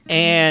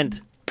And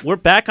we're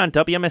back on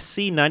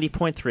WMSC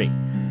 90.3.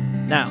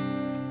 Now,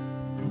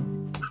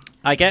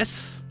 I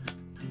guess,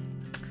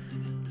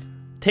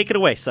 take it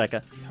away,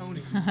 Saika.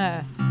 Tony.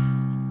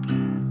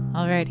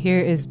 All right, here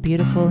is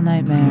Beautiful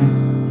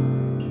Nightmare.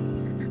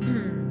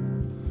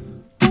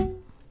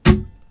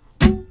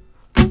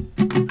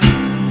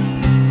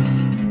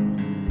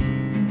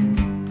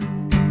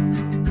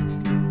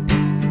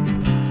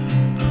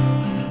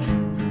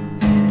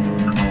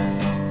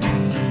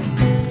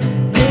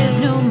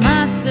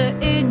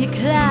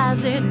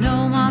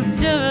 No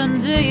monster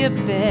under your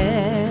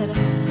bed.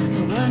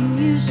 The one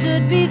you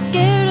should be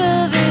scared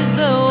of is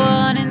the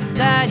one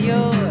inside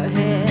your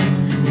head.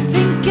 You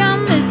think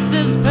I'm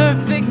Mrs.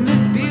 Perfect,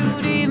 Miss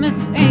Beauty,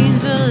 Miss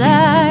Angel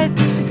Eyes.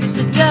 You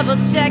should double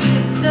check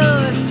your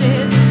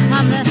sources.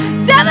 I'm the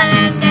devil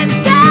in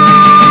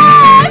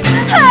disguise.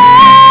 Oh,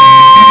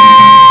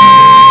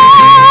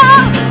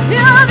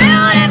 you're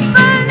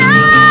beautiful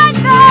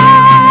nightmare.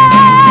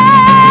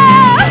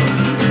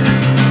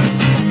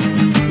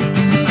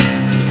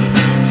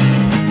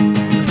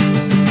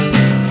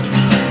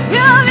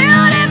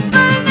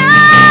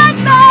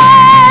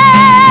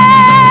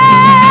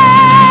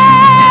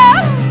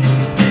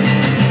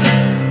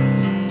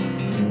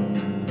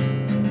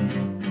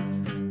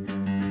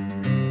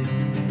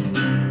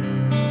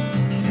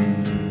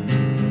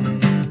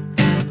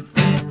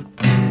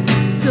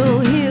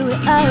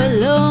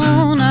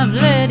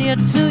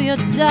 To your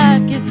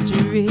darkest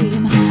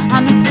dream,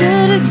 I'm as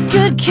good as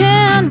good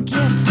can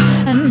get,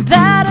 and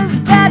bad as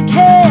bad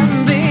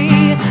can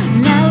be.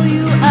 Now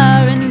you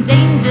are in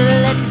danger,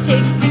 let's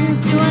take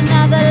things to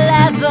another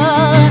level.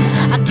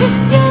 I kiss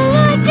you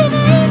like an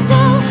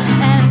angel,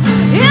 and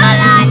you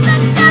like the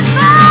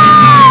devil.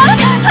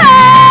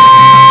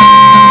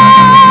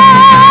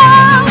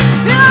 Oh,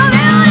 you're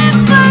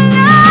beautiful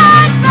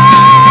nightmare.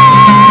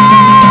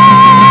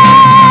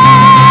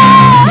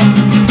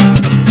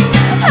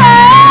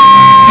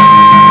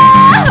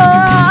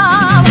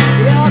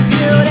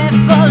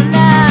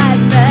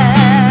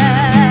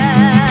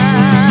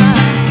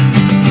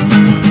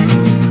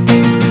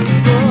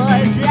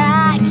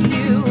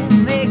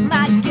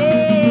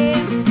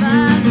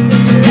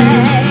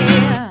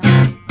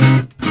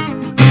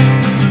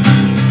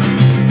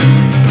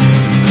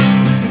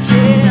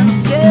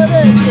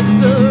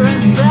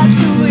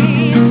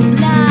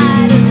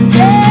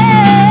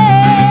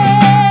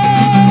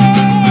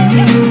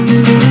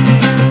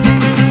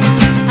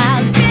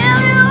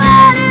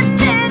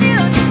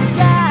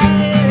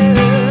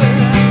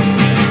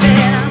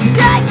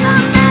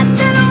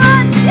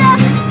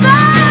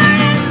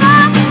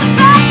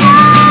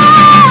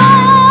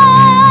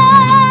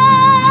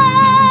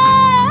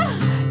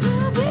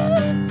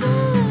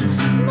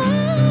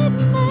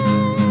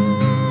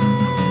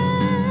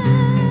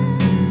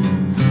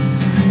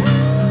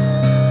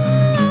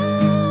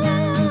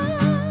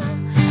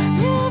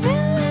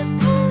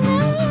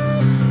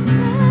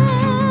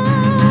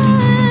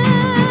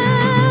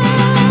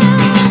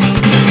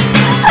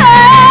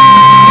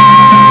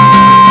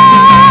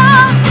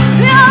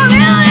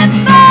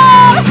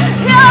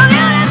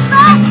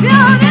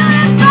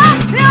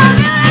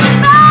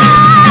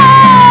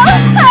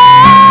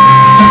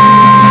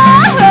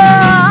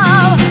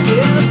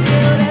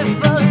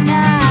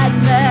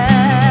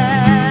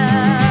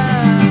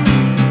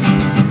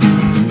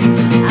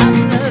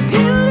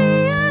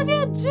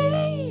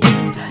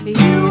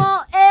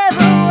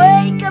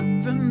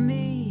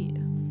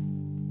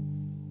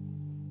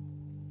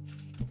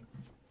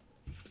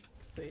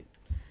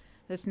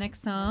 This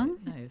next song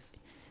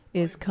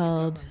is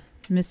called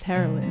Miss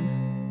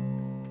Heroine.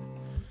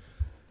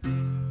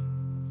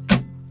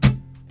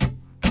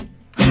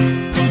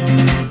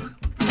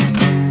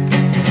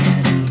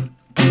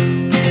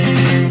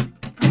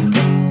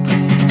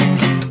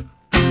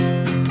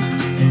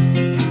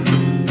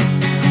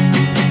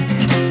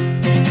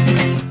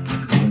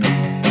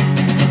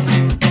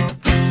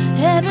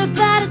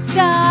 Everybody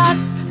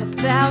talks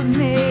about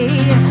me,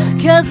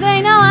 'cause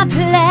they know I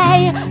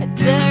play a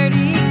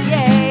dirty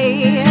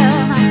game.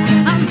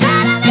 I'm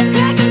better than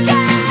crack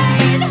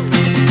cocaine.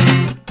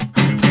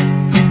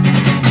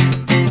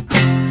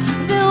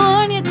 They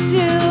warn you to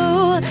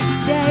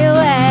stay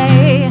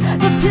away.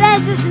 The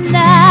pleasure's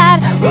not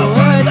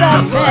worth the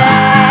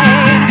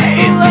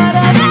pain. What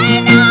do they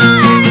know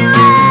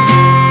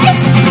anyway?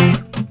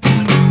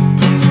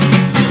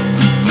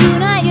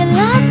 Tonight you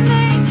love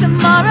me,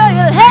 tomorrow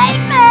you'll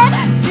hate me.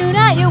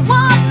 Tonight you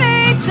want me,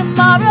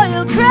 tomorrow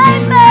you'll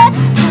crave me.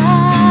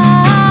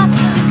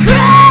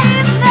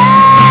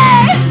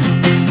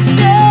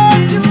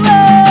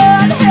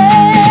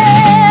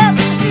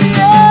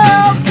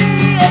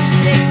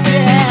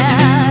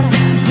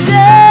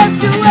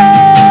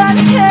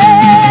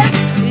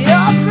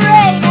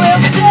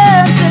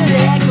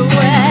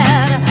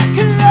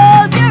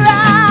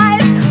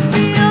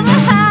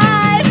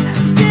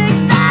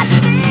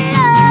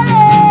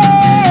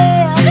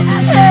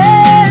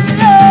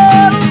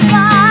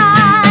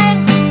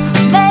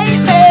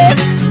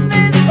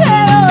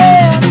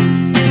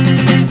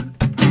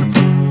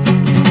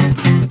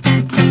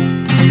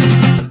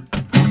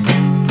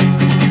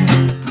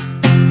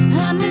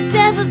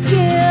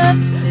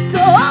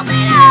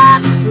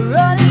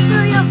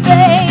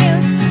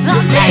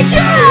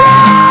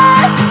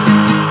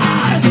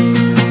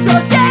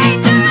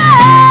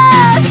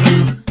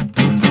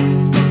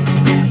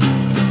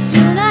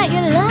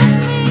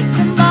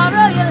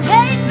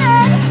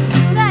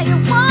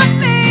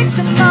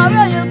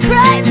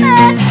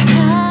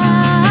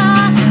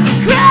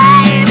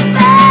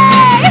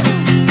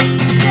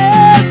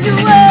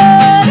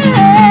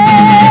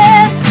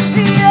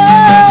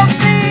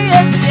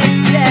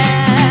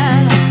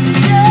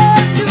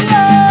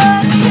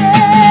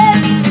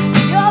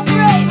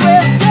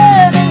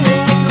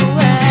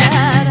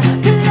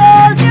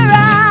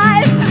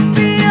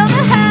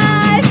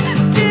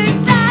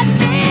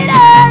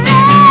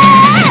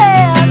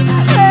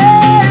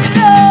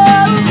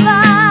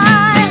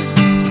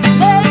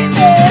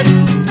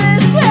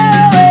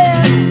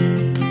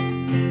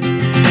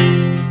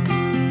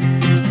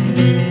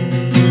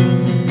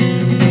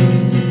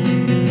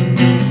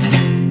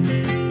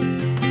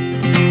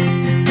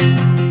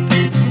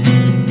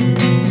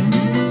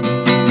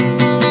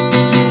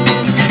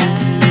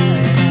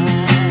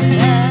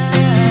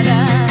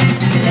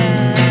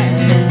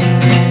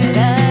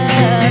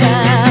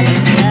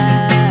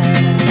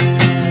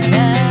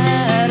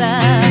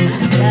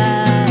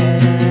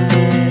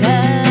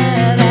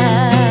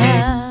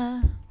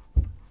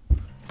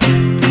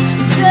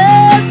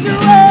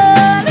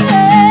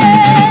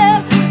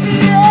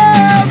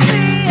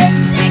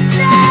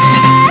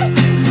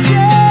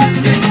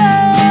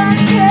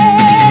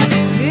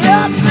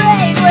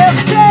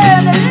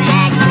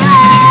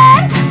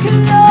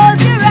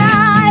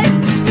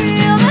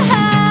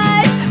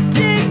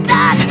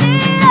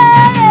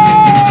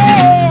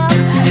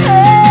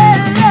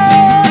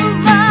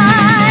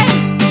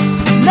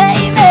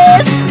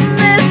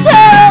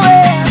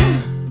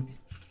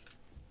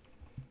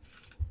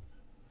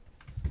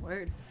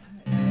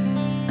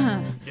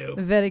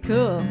 Very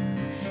cool.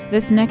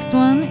 This next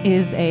one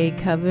is a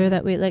cover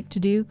that we like to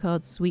do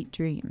called Sweet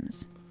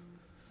Dreams.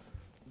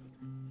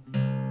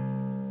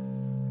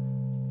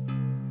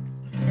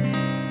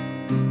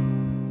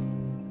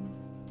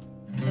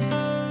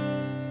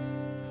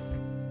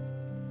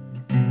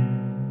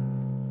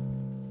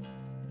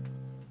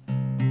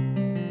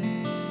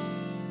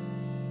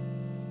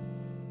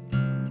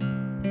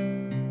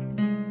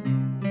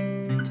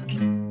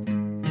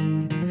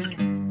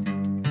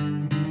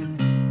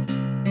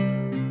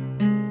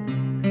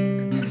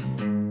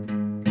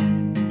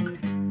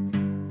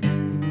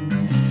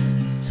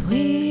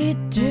 Sweet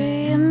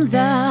dreams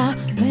are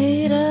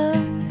made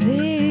of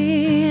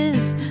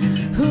these.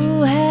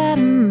 Who had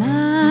a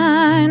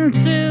mind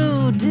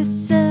to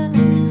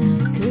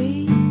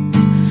disagree?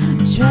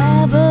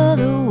 Travel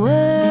the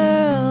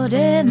world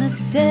in the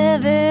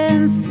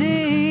 7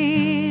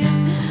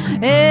 seas.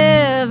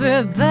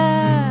 Everybody's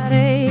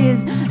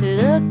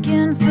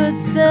looking for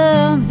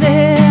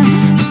something.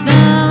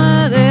 Some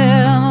of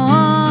them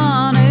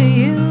wanna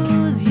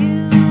use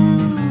you.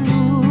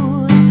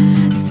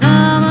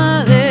 Some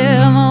of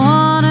them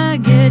wanna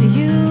get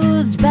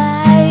used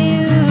by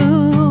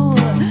you.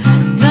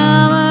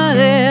 Some of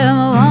them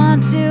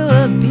want to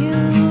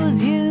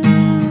abuse you.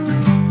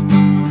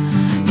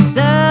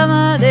 Some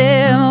of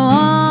them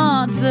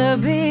want to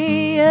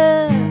be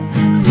abused.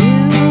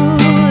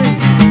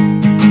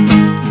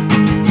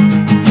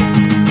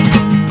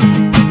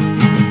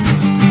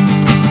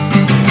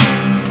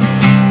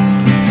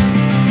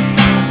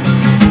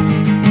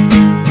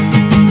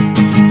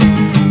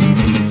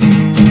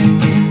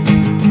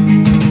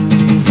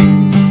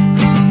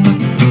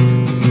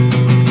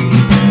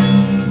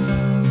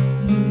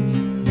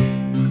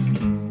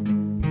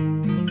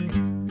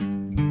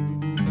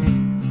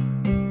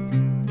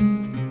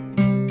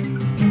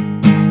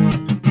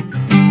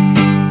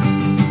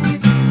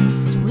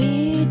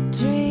 Sweet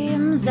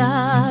dreams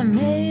are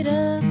made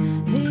of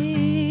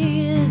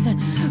these.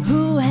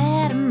 Who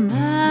had a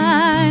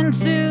mind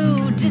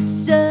to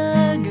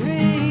disagree?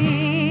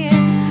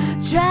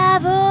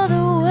 Travel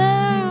the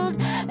world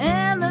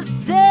and the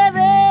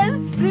 7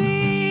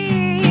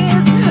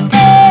 seas.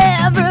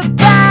 Everybody's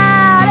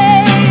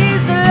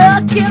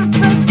looking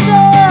for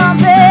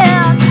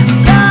something.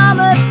 Some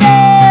of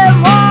them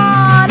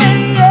wanna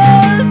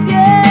use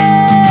you.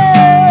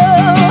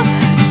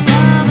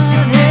 Some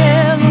of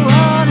them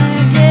wanna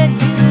get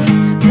used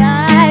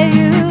by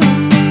you.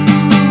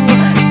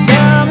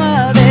 Some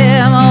of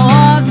them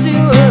want to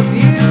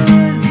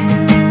abuse you.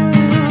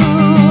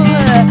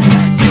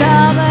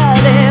 Some of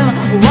them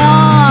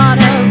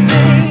wanna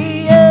be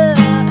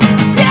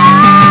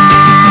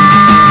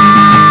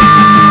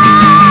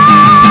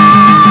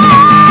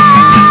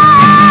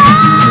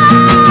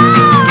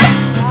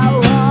I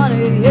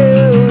wanna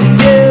use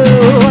you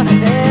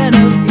and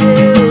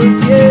abuse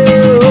you.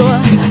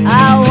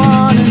 I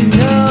wanna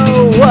know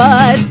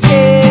what's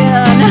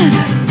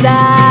inside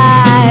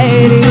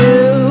you.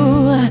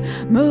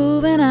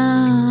 Moving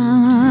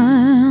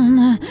on,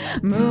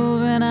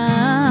 moving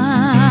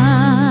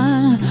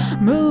on,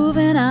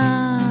 moving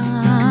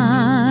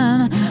on,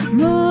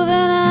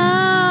 moving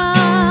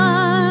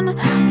on,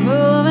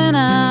 moving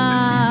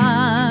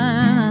on,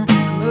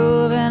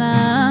 moving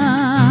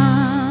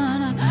on,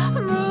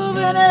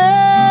 moving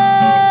on.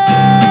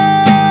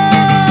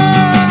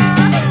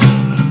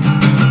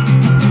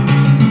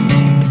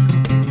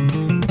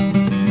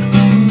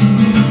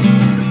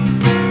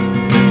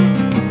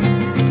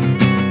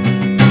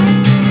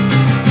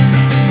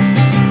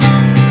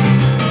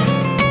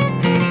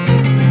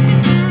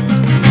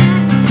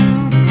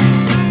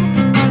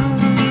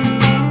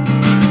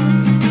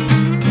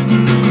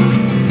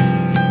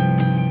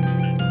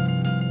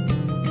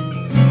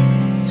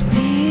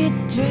 Sweet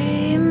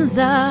dreams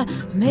are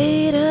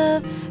made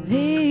of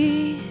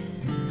these.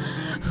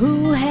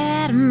 Who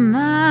had a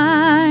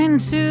mind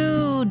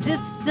to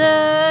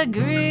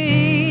disagree?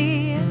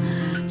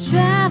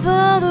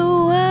 Travel the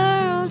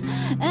world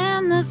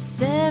and the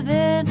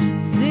 7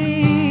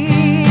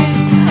 seas.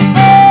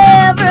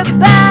 Everybody's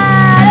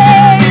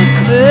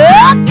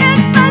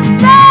looking for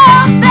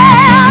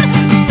something.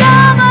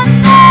 Some of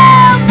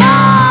them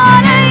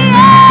wanna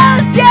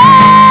use you.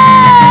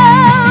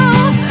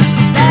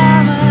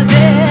 Some of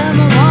them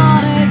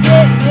wanna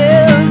get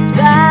used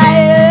by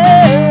you.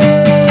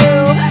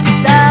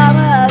 Some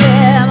of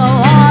them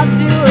want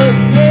to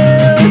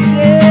abuse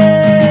you.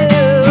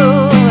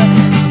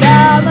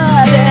 Some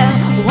of them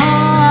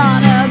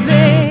wanna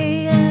be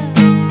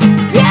abused.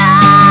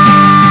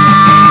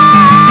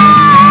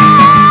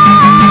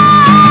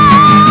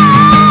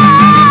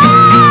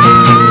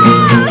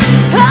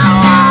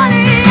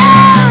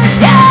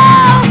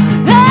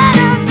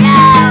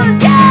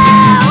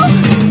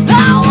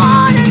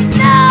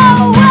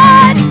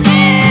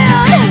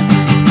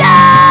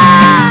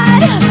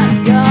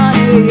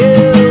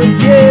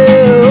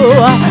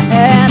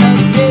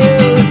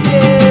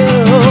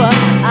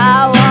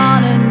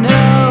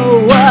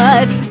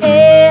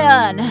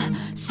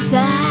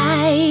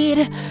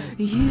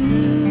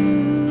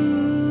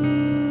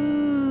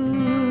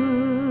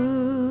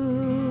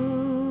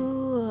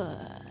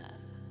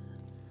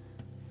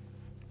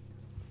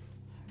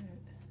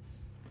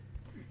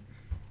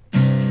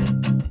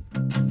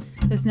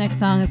 This next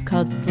song is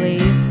called Slave.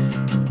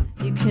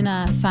 You can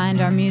find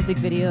our music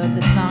video of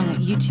this song at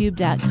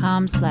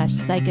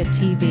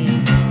youtube.com/psychatv.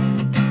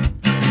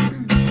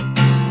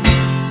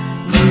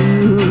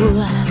 You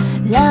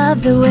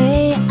love the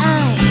way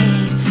I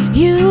hate.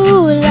 You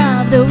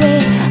love the way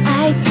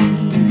I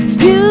tease.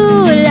 You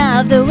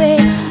love the way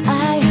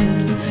I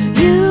hurt.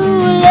 You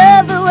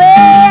love the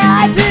way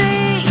I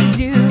please.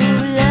 You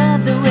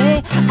love the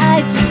way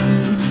I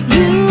cheat.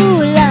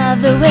 You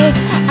love the way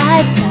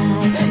I tie.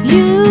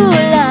 You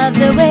love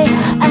the way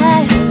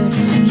I hurt.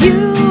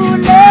 You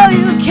know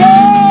you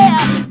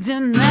can't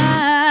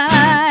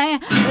deny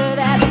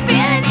that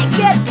feeling you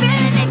get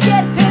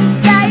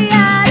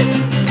inside.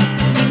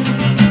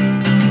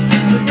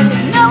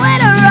 There's nowhere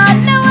to run,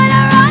 nowhere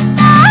to run,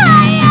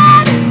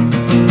 hide.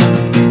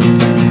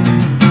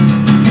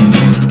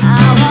 I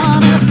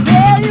wanna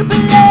feel you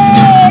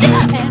bleed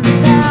and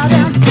bow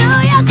down to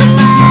your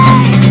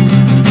grave.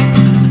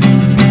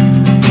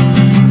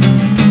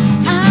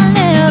 I'll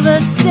never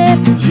set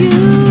you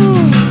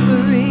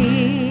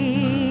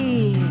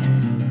free.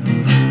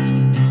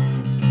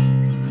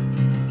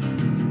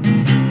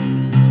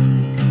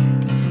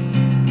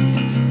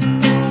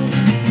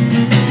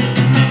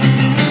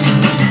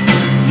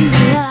 You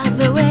love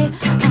the way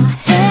I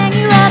hang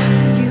you up.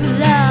 You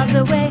love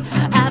the way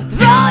I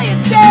throw you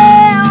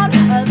down.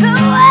 The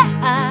way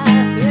I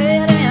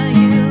threaten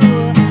you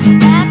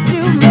not to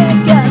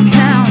make a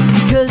sound.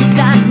 'Cause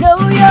I know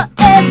your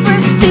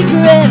every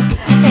secret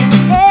and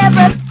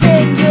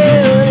everything you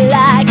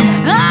like.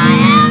 I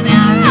am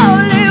your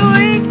only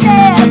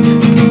weakness. You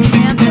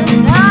can't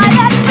deny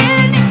that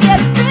feeling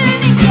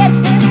you get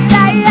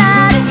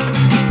inside.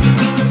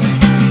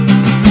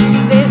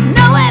 There's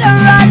nowhere to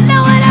run,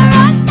 nowhere to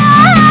run,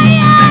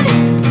 hide.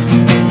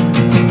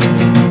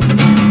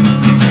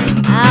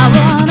 I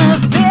wanna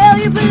feel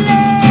you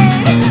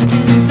bleed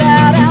and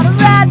bow down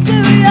right to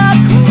your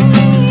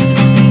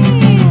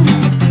queen.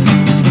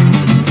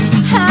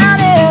 I'll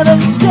never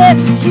set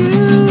you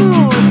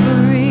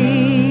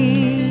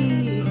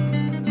free.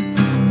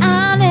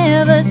 I'll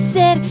never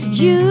set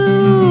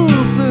you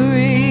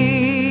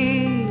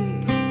free.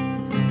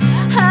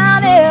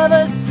 I'll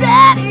never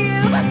set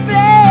you free.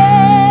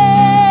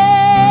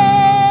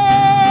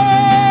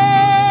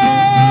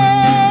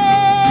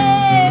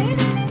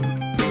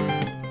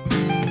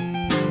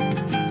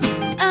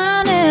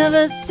 I'll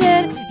never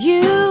set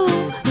you.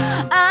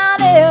 I'll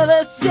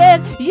never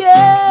set you.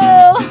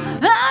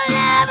 I'll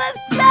never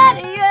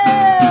set you.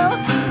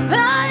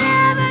 I'll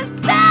never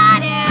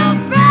set you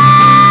free.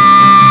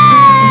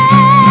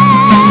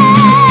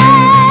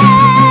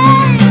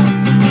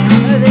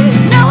 There's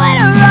nowhere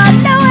to run,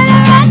 nowhere to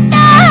run,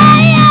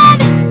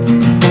 hide.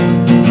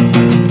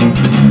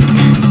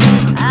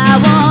 I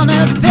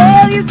wanna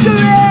feel you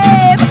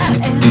scream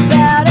and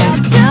bow down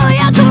to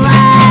your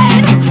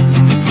grave.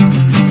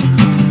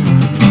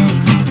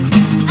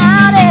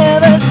 I'll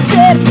never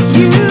set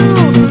you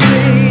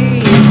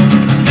free.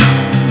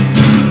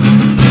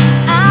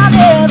 I'll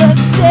never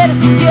set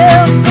you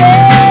free.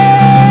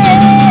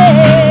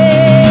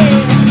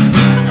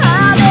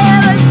 I'll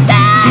never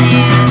set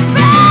you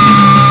free.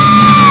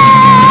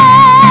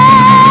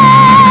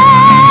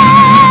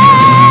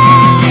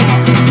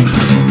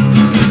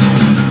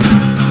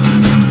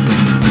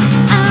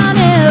 I'll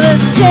never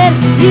set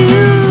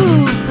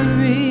you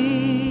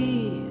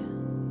free.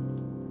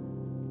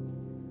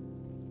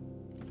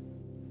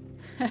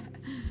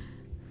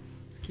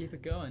 Let's keep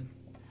it going.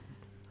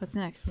 What's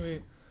next?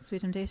 Sweet.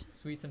 Sweet Temptation?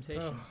 Sweet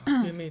Temptation.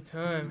 Oh, give me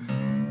time.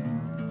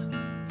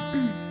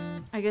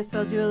 I guess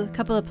I'll do a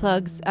couple of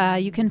plugs.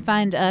 You can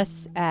find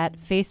us at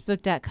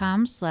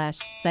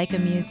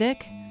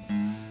facebook.com/psychamusic,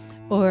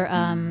 or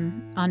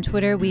on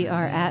Twitter we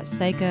are at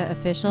Psycha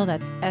Official.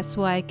 That's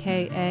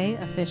SYKA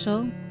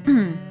Official.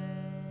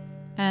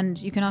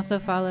 And you can also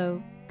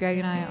follow Greg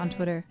and I on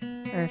Twitter,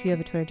 or if you have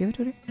a Twitter. Do you have a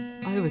Twitter?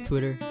 I have a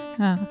Twitter.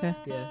 Oh, okay.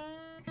 Yeah,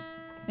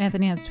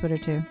 Anthony has Twitter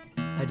too.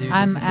 I do.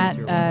 I'm just in case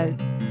you're at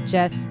wondering.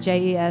 Jess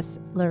Jes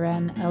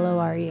Loren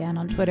Loren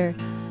on Twitter.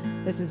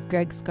 This is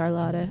Greg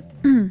Scarlotta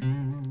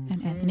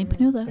and Anthony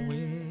Panula.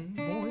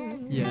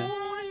 Yeah.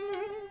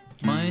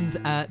 Mine's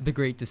at The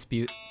Great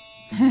Dispute.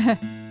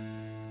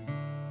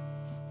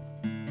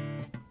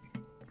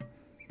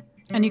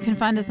 And you can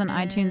find us on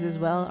iTunes as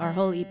well. Our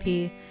whole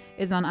EP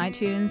is on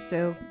iTunes,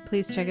 so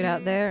please check it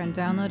out there and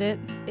download it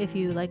if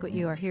you like what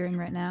you are hearing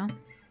right now.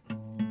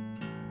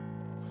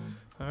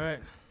 All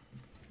right.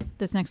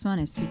 This next one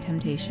is Sweet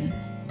Temptation.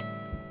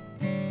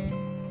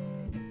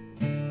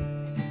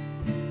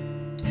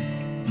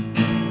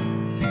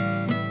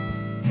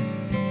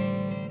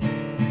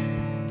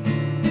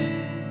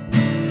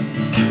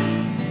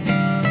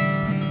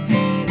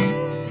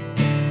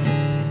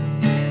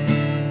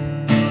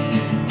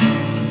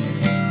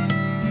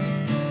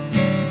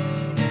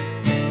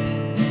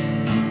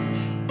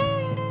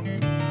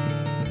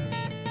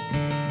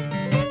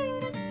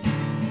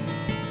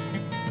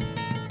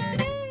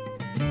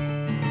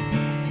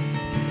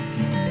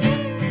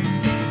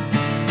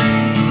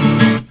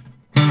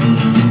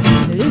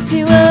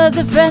 Lucy was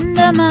a friend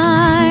of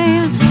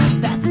mine.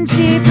 That's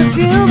cheap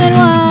perfume and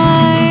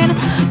wine.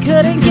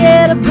 Couldn't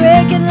get a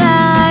break in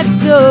life,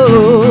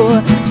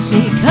 so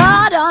she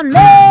called on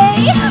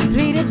me,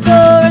 pleaded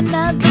for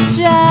another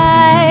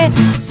try.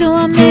 So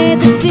I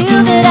made the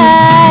deal that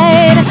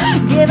I'd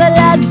give her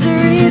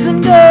luxuries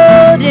and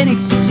gold in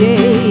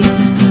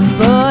exchange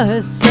for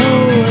her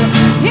soul.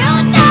 You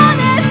know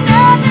there's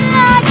nothing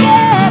like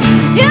it.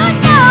 You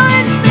know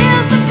it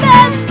feels the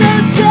best, so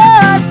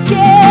just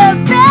give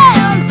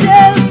in to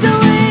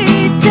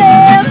sweet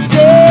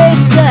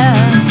temptation.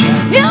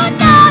 You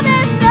know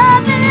there's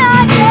nothing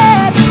like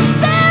it.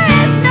 There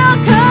is no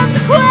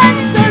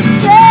consequence, so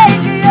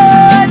take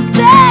your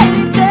take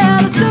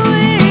them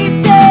sweet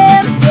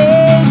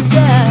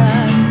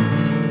temptation.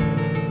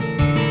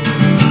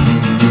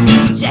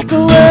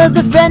 Jekyll was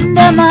a friend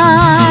of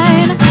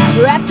mine,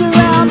 wrapped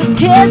around his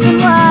kids and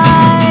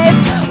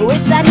wife.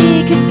 Wish that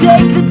he could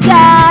take the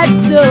dive,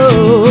 so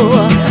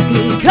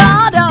he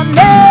called on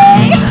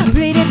me,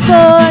 pleaded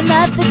for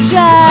another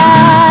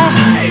try.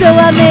 So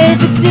I made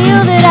the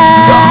deal that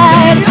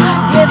I'd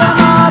give him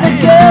all the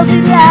girls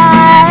he'd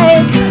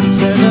like,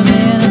 turn him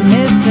into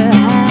Mr.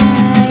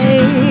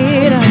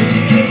 Hyde.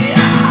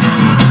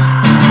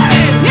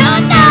 You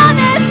know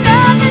there's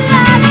nothing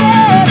like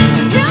it.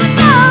 You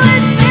know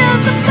it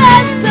feels the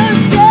best, so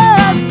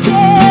just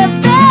give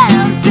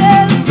in to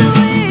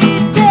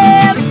sweet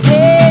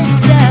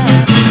temptation.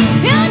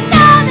 You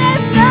know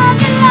there's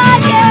nothing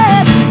like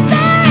it.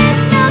 There is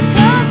no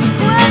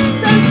consequence,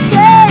 so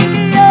take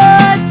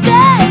them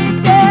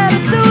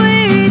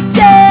sweet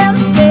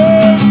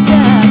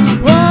temptation.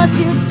 Once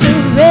you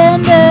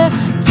surrender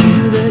to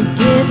the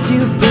gift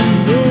you've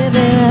been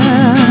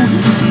given,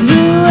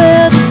 you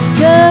will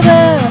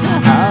discover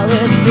all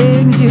the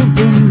things you've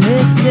been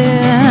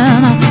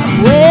missing.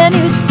 When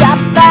you stop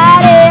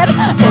fighting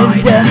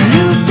and when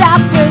you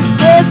stop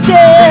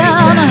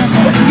resisting,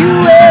 you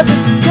will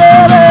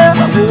discover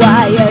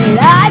why your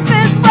life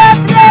is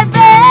worth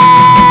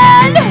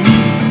living.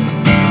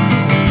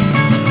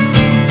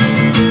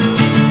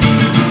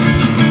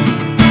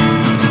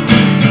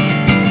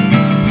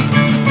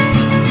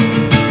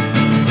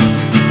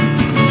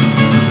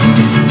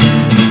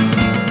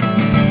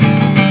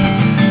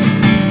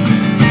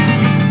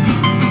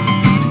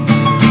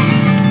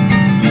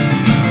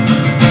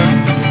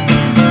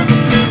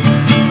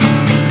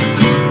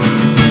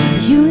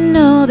 You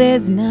know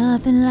there's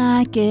nothing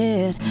like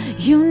it.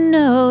 You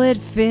know it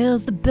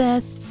feels the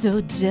best, so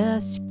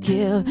just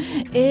give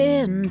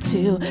in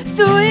to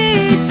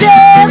sweet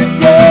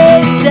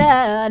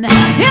temptation.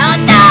 You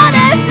know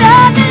there's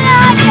nothing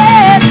like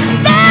it.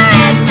 There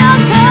is no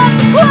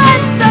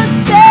consequence, so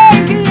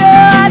take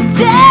them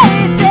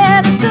sweet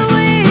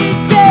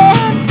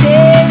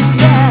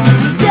temptation.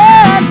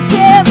 Just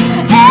give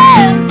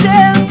in to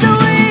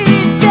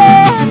sweet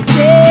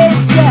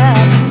temptation.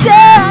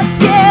 Just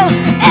give in to sweet temptation. Just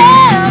give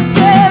in to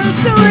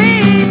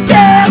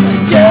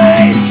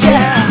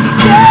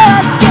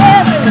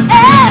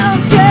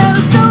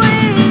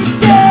sweet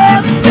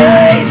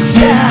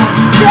temptation.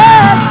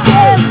 Just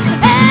give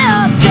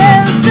in to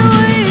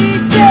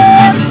sweet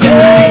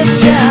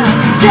temptation.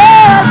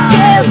 Just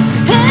give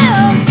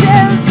in to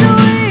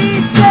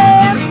sweet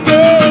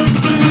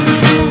temptation.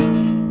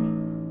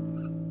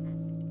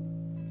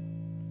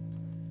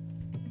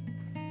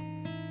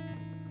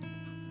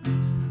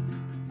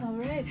 All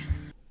right.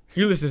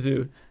 You listen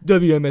to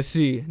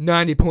WMSC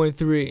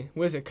 90.3.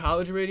 What is it,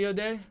 College Radio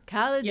Day?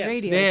 College Yes.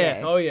 Radio Yeah,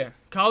 Day. oh yeah.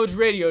 College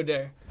Radio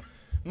Day.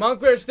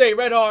 Montclair State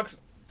Redhawks.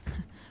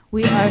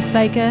 We are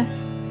Psycha,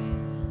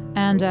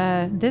 and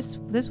this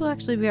will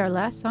actually be our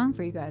last song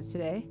for you guys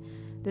today.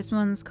 This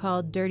one's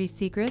called Dirty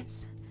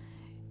Secrets.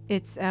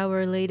 It's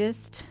our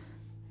latest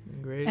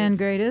and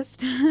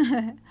greatest.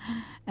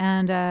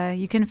 And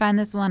you can find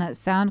this one at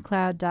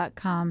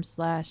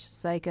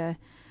soundcloud.com/Psycha.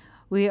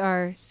 We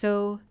are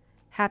so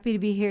happy to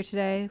be here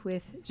today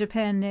with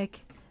Japan Nick,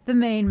 the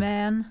main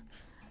man,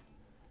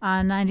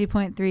 on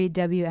 90.3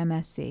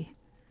 WMSC.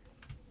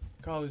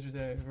 College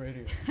Day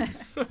Radio.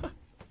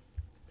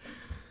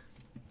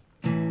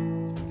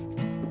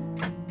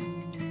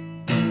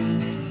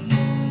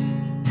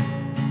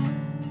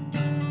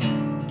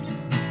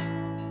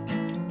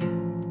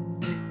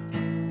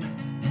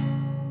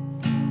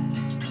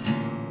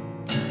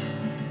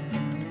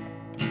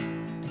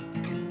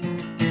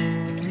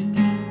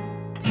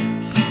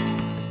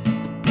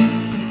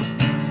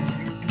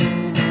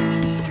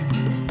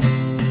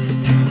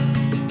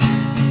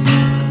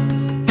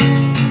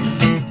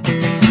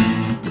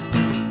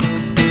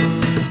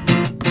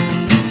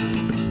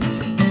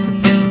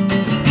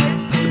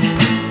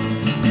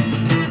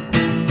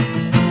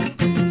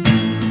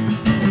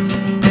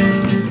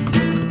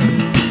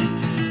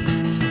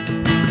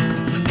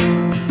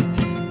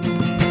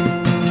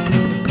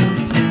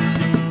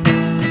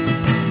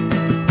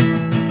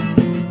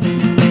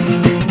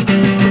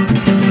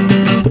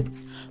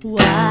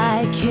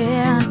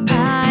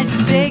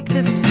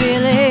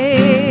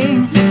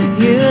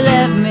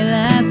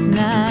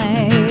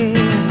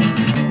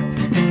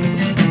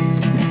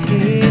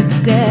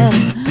 said,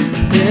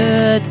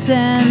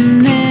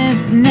 pretend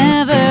this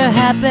never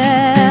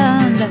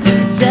happened.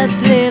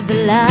 Just live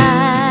the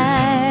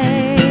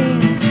life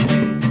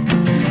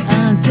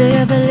until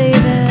you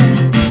believe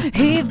it.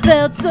 He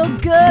felt so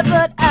good,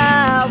 but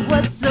I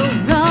was so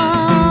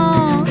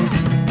wrong.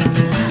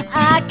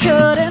 I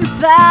couldn't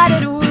fight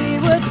it, we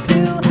were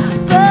too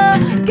far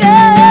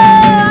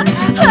gone.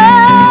 Oh,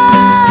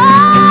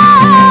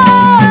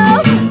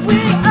 we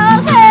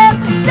all have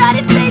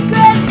dirty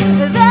secrets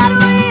that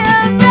we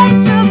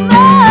erase from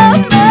our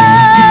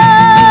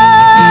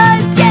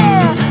minds.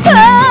 Yeah. Oh,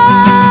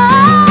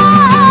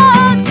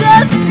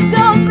 just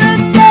don't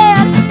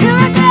pretend you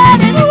regret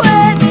it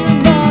when you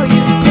know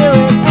you do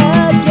it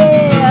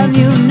again.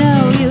 You know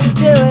you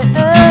do it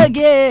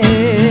again.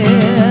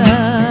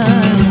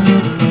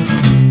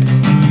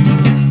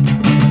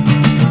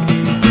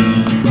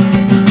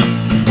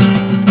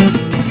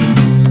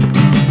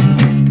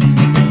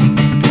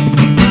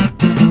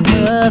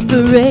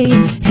 Afraid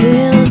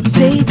he'll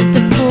taste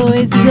the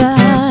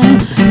poison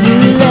you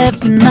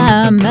left in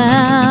my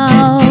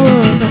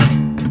mouth,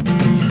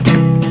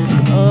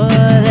 or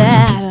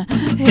that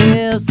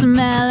he'll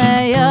smell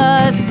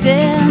your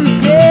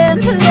sins in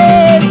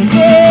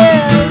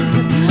places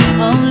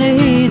only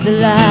he's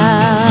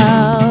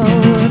allowed.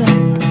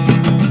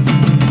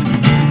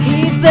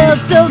 He felt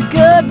so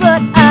good,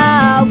 but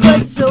I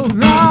was so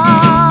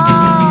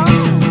wrong.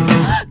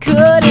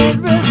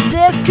 Couldn't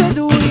resist 'cause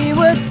we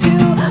were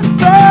too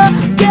far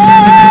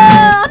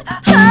gone.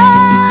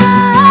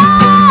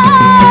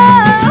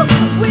 Oh,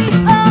 we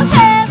all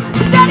have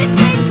dirty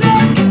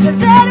secrets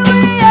that we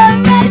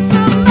erase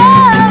from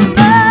our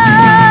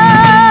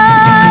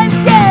minds.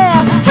 Yeah.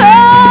 Oh,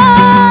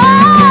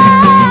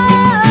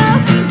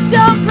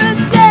 don't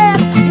pretend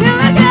you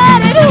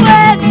regret it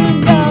when you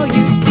know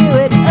you do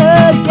it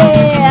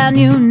again.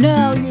 You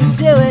know you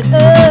do it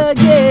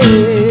again.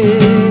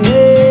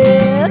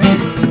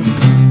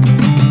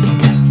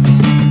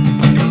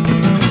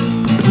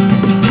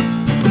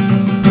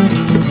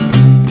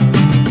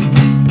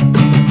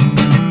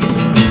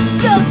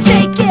 So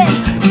take it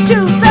to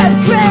the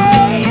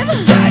grave.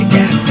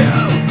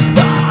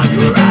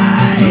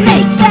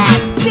 Make that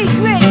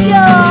secret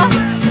your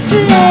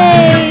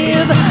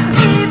slave.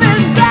 Even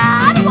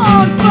God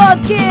won't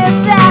forgive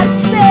that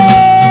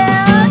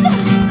sin.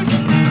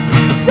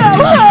 So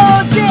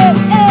hold it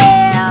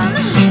in.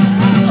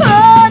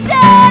 Hold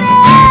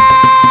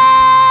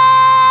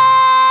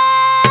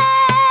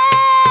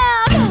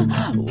it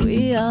in. We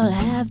all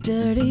have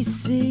dirty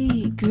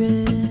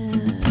secrets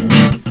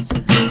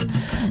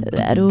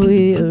that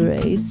we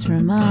erase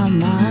from our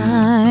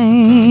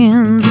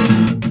minds.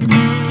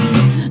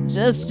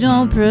 Just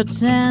don't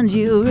pretend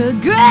you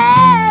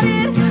regret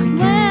it when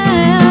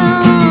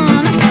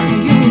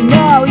you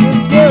know you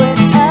do it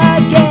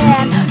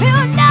again. You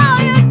know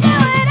you do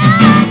it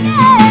again.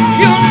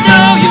 You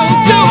know you'll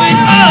do it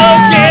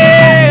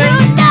again. You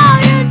know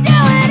you do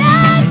it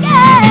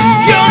again.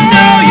 You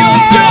know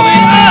you'll do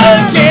it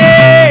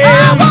again. I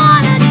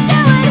wanna do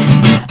it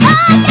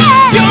again.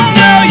 You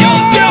know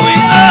you'll do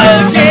it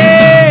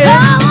again. I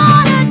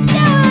wanna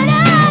do it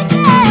again.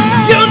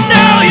 You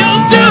know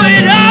you'll do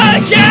it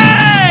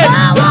again.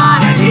 I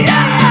wanna do it again.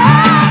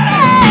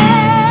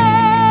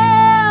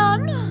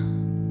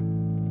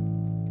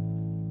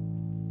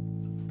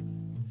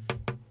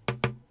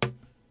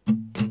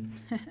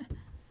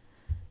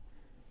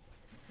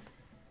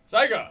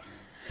 Psycho.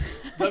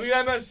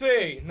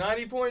 WMSC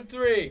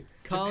 90.3.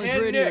 College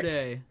Japan Radio Nick.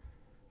 Day.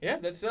 Yeah,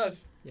 that's us.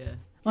 Yeah.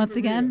 Once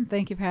again,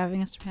 thank you for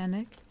having us, Japan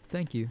Nick.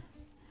 Thank you.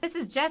 This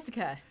is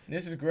Jessica,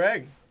 This is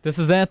Greg. This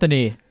is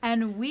Anthony.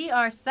 and we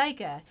are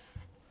Psycha.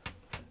 That's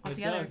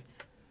Altogether. us.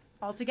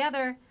 All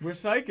together. We're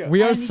Psycho.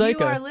 We are And you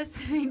Psycho. are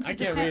listening to I can't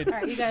Japan. read. All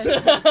right, you guys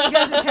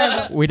are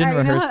terrible. We didn't All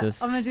right, you know rehearse what?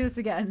 this. I'm going to do this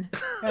again.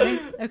 Ready?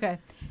 Okay.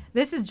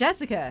 This is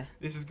Jessica,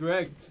 This is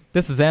Greg.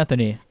 This is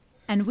Anthony.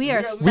 and we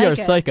are We are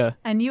Psycha. Psycho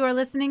And you are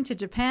listening to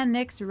Japan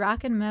Nick's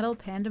Rock and Metal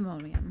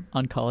Pandemonium.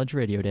 on College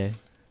Radio Day.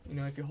 You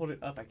know, if you hold it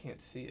up, I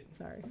can't see it.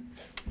 Sorry.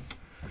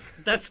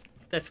 That's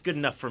good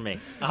enough for me.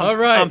 All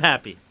right. I'm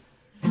happy.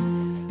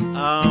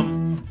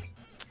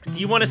 Do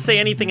you want to say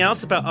anything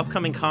else about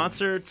upcoming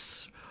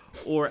concerts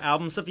or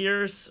albums of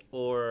yours,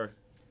 or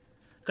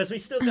because we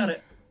still got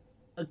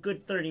a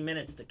good 30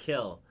 minutes to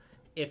kill,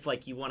 if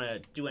like you want to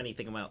do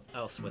anything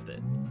else with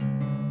it,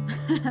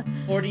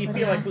 or do you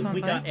feel like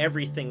we got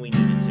everything we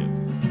needed to?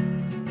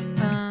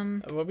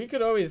 Well, we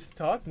could always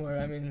talk more.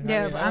 I mean,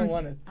 Yeah, I don't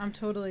want to. I'm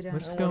totally down.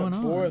 What's I don't going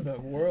wanna bore on? the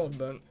world,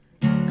 but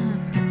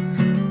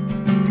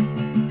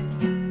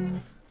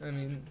I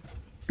mean,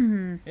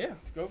 yeah,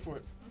 let's go for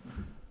it.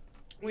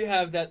 We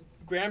have that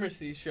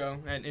Gramercy show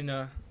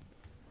in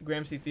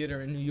Gramercy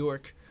Theater in New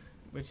York,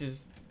 which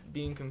is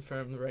being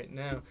confirmed right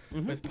now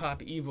with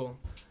Pop Evil,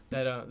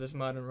 that this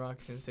modern rock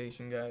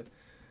sensation guys.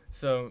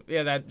 So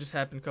yeah, that just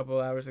happened a couple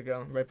of hours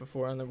ago, right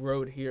before on the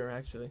road here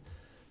actually.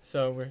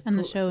 So we're And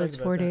the cool- show is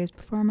excited 4 about that. days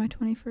before my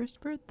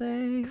 21st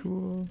birthday.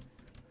 Cool.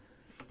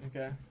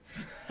 Okay.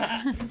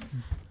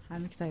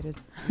 I'm excited.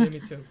 Yeah, me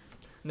too.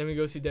 And then we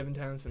go see Devin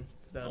Townsend.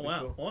 That'll Oh be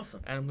wow, cool.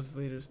 awesome. Animals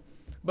Leaders.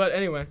 But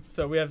anyway,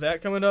 so we have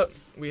that coming up.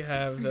 We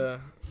have the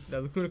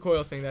Lacuna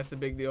Coil thing. That's the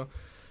big deal.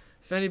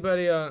 If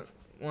anybody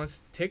wants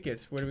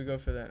tickets, where do we go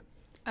for that?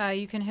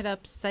 You can hit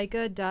up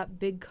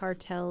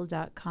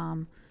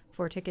psycha.bigcartel.com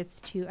for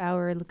tickets to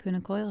our Lacuna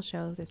Coil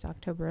show this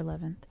October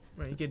 11th.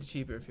 Right, you get it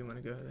cheaper if you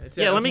want to go. It's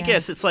Yeah, let me Yeah.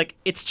 guess.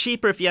 It's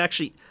cheaper if you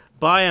actually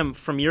buy them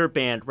from your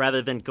band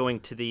rather than going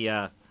to the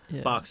Yeah.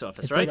 box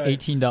office, It's right? like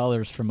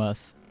 $18 from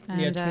us.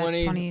 Yeah, And,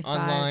 20 25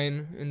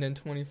 online and then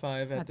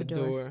 25 at the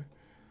door.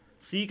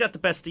 So you got the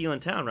best deal in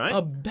town, right?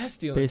 Oh, best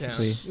deal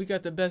Basically. in town. We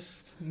got the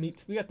best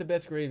meat. We got the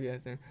best gravy, I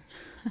think.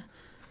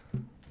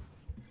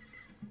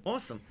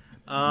 Awesome.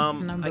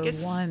 Number I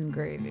guess. one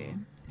gravy.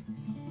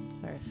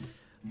 Sorry.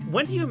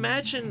 When do you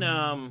imagine?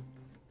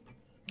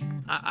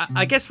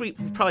 I guess we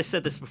probably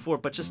said this before,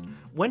 but just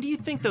when do you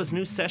think those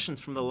new sessions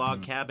from the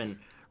Log Cabin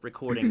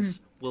recordings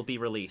will be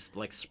released?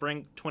 Like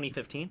spring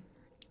 2015?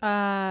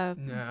 No.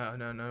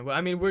 Well,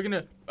 I mean, we're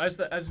gonna,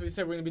 as we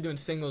said, we're gonna be doing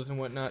singles and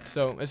whatnot.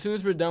 So as soon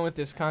as we're done with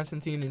this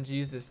Constantine and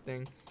Jesus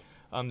thing,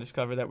 this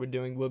cover that we're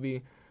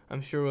doing,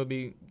 I'm sure we'll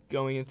be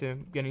getting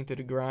to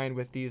the grind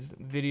with these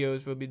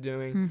videos we'll be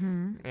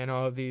doing, and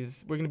all of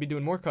these. We're gonna be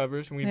doing more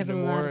covers, and we're We gonna have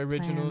do a lot more of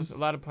originals, plans. a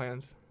lot of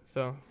plans.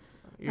 So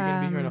you're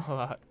gonna be hearing a whole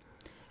lot.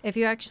 If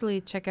you actually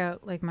check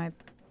out like my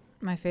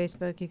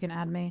Facebook, you can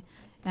add me,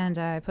 and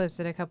I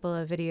posted a couple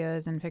of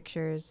videos and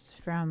pictures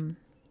from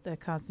the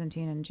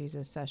Constantine and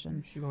Jesus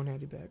session. She won't add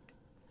you back.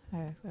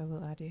 I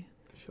will add you.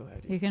 She'll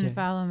add you. You can Okay.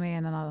 follow me,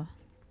 and then I'll.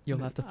 You'll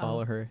have to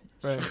follow her.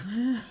 Right.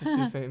 She's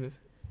too famous.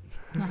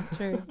 Not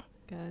true,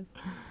 guys.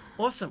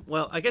 Awesome.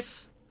 Well, I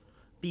guess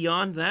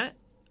beyond that,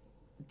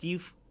 do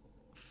you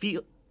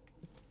feel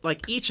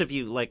like each of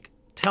you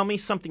tell me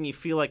something you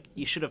feel like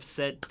you should have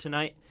said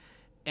tonight,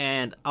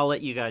 and I'll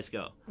let you guys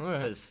go All right.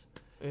 because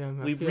Yeah, I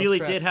we feel really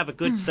trapped. did have a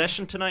good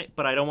session tonight,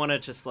 but I don't want to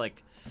just How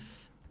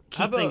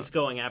keep about- things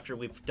going after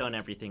we've done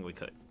everything we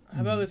could.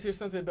 How about let's hear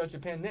something about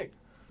Japan, Nick?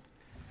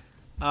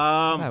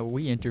 How about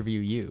we interview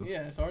you?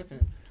 Yeah, it's our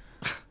turn.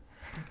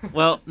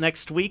 Well,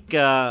 next week,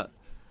 I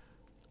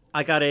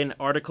got an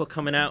article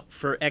coming out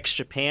for X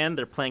Japan.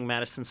 They're playing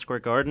Madison Square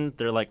Garden.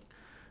 They're like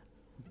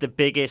the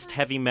biggest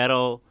heavy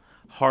metal,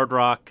 hard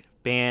rock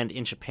band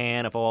in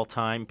Japan of all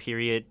time,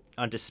 period.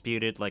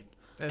 Undisputed. Like,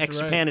 That's X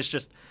right. Japan is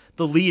just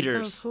the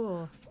leaders. So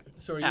cool.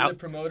 So are you Out. the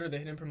promoter, the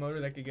hidden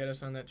promoter that could get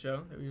us on that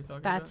show that we were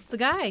talking That's the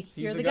guy. He's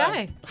You're the the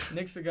guy. guy. about?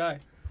 Nick's the guy.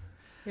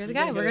 You're the He's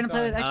guy. gonna We're get gonna us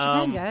play with on. X Japan,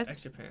 Um, guys.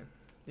 X Japan.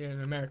 They're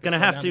in America. Gonna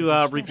so have down to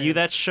with review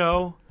that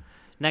show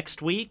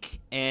next week,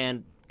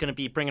 and gonna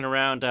be bringing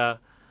around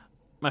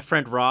my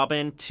friend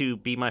Robin to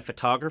be my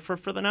photographer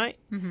for the night.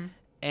 Mm-hmm.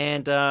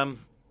 And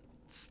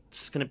it's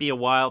just gonna be a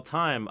wild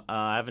time.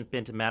 I haven't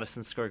been to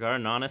Madison Square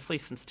Garden honestly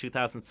since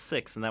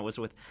 2006, and that was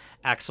with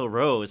Axl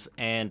Rose.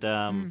 And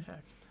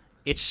Heck.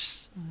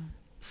 it's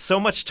so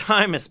much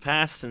time has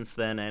passed since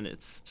then, and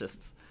it's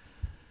just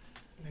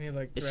Then he,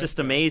 like, it's dressed just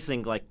up.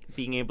 amazing, like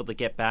being able to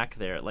get back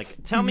there. Like,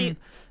 tell me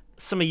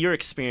some of your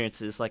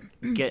experiences, like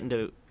getting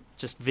to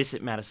just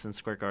visit Madison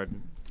Square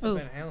Garden. Oh,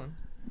 Van Halen.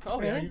 Oh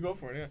yeah, Really? you go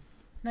for it. Yeah,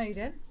 no, you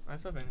did. I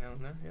saw Van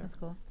Halen. Yeah. That's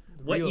cool.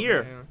 The What real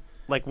year? Van Halen.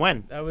 Like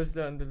when? That was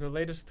the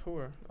latest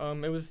tour.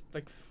 It was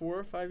like 4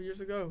 or 5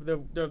 years ago.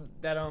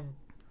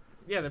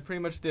 They're pretty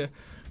much the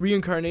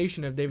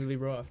reincarnation of David Lee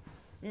Roth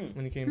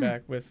when he came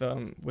back with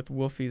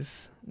Wolfie,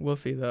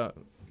 the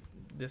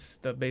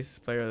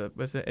bassist player.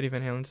 Was it Eddie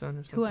Van Halen's son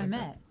or something? Who I like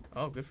met. That?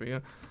 Oh, good for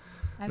you.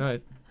 I- Nice.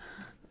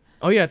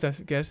 Oh yeah, at the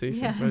gas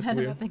station. Yeah, I That's met him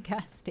weird. at the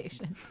gas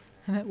station.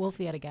 I met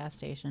Wolfie at a gas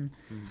station.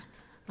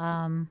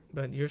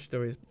 But your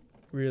story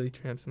really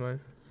tramps mine.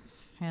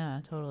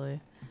 Yeah,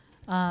 totally.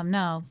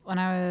 No, when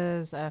I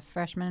was a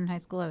freshman in high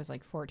school, I was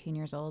like 14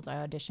 years old. I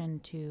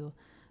auditioned to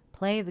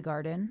play the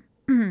Garden,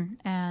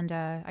 and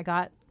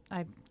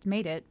I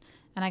made it,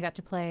 and I got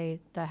to play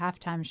the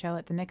halftime show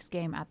at the Knicks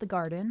game at the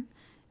Garden.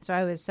 So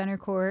I was center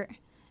court,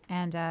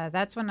 and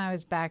that's when I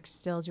was back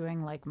still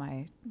doing like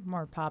my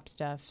more pop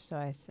stuff. So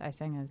I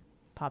sang a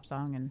pop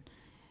song,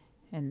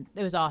 and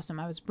it was awesome.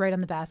 I was right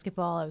on the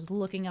basketball. I was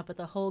looking up at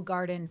the whole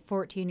Garden,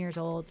 14 years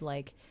old,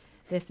 like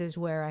this is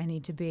where I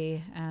need to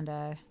be, and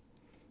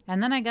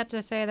then I got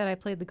to say that I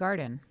played the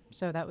Garden,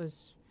 so that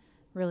was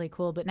really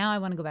cool. But now I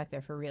want to go back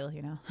there for real,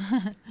 you know.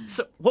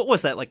 So what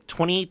was that? Like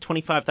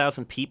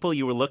 25,000 people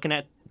you were looking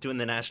at doing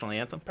the national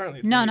anthem? Apparently,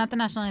 it's No, weird. not the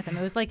national anthem.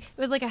 It was like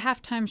a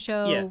halftime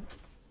show, Yeah.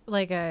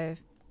 like a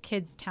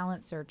kids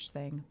talent search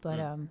thing.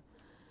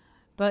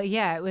 But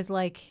yeah, it was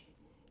like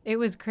it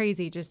was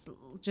crazy just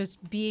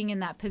being in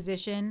that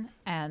position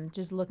and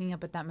just looking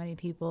up at that many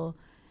people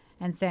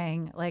and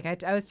saying,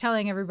 like, I was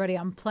telling everybody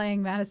I'm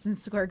playing Madison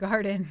Square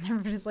Garden.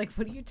 Everybody's like,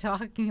 what are you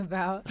talking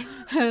about?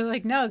 I was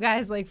like, no,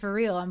 guys, like, for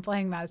real, I'm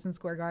playing Madison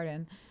Square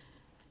Garden.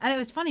 And it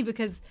was funny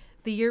because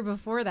the year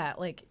before that,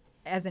 like,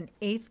 as an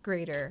 8th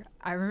grader,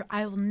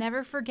 I will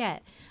never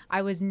forget,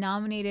 I was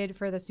nominated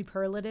for the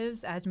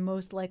superlatives as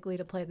most likely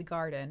to play the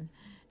Garden.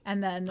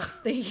 And then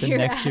the year,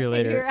 next year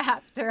later. year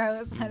after, I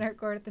was center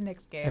court at the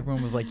Knicks game.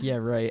 Everyone was like, yeah,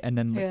 right. And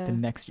then like, Yeah. the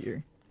next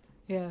year.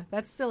 Yeah,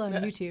 that's still on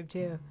YouTube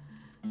too.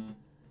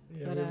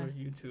 Yeah, But, we have a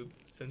YouTube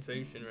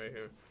sensation right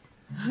here.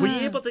 Were you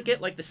able to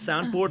get like the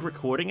soundboard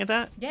recording of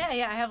that? Yeah,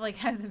 I have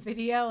the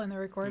video and the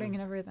recording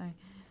and everything.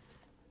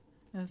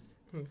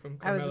 From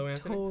I was Carmelo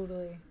Anthony.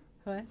 totally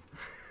what?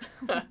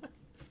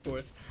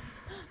 Sports.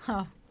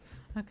 Oh,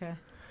 okay.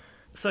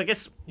 So I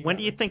guess You when got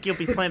do you it. think you'll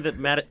be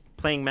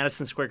playing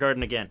Madison Square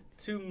Garden again?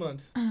 2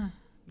 months. No,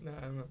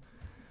 I don't know.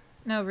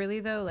 No, really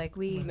though, like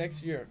we.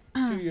 Next year.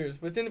 2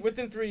 years. Within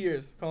 3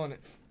 years. Calling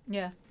it.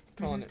 Yeah.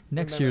 Calling it.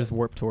 Next Remember year's that.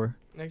 Warp Tour.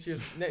 Next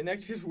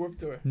year's Warp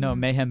Tour. No,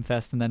 Mayhem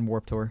Fest and then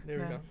Warp Tour. There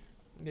we Yeah. go.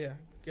 Yeah,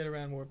 get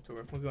around Warp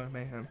Tour. We're going to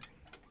Mayhem.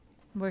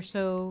 We're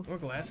so. We're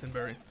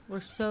Glastonbury. We're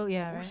so.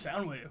 Yeah. We're Right.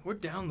 Soundwave. We're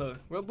download.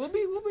 We'll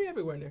be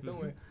everywhere, Nick. Don't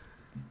worry.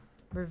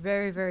 We're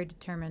very, very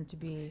determined to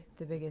be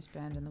the biggest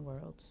band in the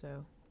world.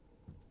 So.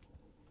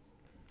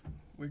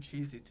 We're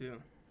cheesy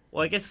too.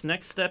 Well, I guess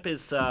next step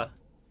is.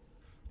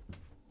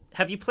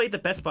 Have you played the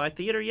Best Buy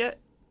Theater yet?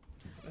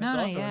 That's No, not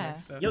also our yet.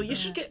 next step. Yo, you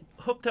should get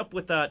hooked up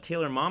with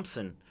Taylor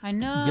Momsen I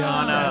know. Yeah.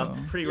 on Oh.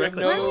 Pretty You have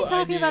Reckless. no Weren't we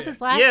talking about idea.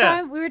 this last Yeah.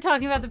 time? We were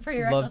talking about the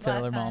Pretty Love Reckless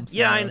Taylor last time. Momsen.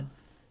 Yeah,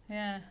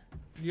 Yeah.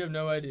 You have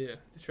no idea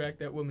to track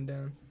that woman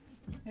down.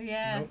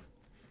 Yeah. Nope.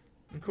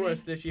 Of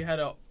course, that she had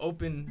an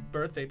open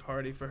birthday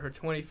party for her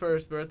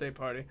 21st birthday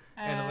party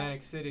in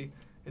Atlantic City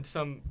in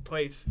some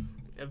place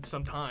of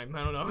some time.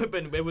 I don't know,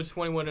 but it was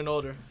 21 and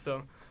older,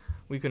 so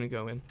we couldn't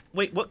go in.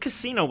 Wait, what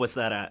casino was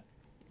that at?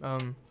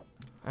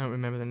 I don't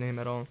remember the name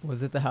at all.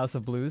 Was it the House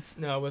of Blues?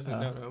 No, it wasn't.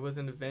 No, it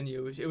wasn't a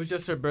venue. It was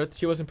just her birth.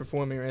 She wasn't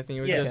performing or anything.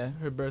 It was Yeah. just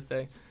her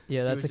birthday.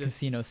 Yeah, She that's was a just-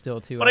 casino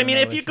still too. But I don't mean,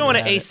 know if you're you going would to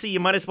have it. AC, you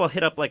might as well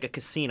hit up like a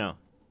casino.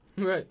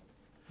 Right.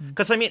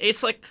 Because I mean,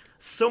 it's like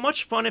so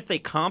much fun if they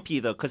comp you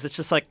though. Because it's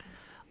just like,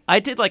 I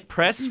did like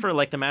press for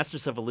like the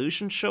Masters of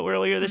Illusion show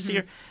earlier this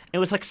year. It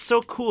was like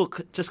so cool,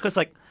 just because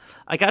like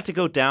I got to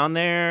go down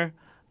there,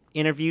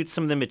 interviewed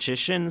some of the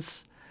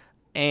magicians,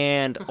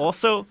 and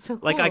also So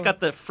like I cool. got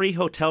the free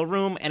hotel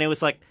room, and it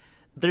was like,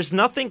 there's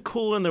nothing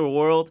cool in the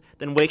world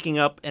than waking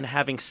up and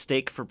having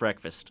steak for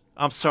breakfast.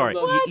 I'm sorry,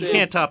 love you steak.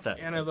 can't top that.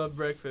 And I love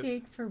breakfast.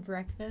 Steak for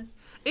breakfast.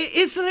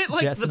 Isn't it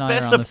like Jess the and I are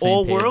best on the of same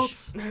all page.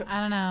 worlds?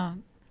 I don't know.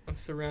 I'm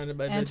surrounded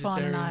by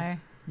Antoine and vegetarians. I.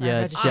 Yeah,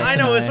 are Jess vegetarians. I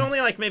and know it's I-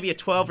 only like maybe a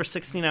 12 or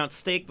 16 ounce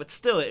steak, but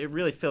still, it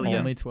really fills you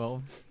Only up.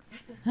 12.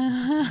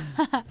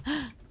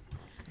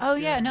 Oh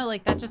yeah, no,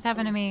 like that just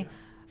happened to me.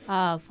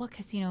 What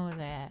casino was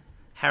I at?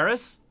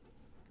 Harris?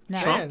 No.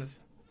 Sands.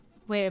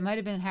 Wait, it might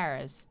have been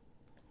Harris.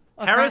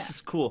 Harris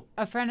is cool.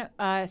 A friend,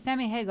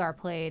 Sammy Hagar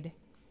played.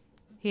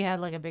 He had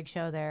like a big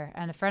show there,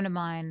 and a friend of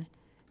mine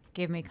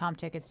gave me comp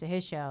tickets to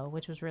his show,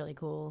 which was really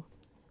cool.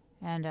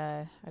 And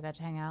I got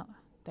to hang out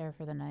there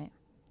for the night.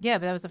 Yeah,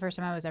 but that was the first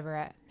time I was ever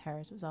at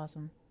Harris. It was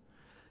awesome.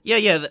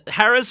 Yeah.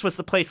 Harris was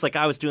the place like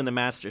I was doing the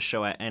Masters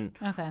show at, and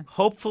Okay.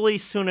 hopefully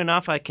soon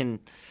enough I can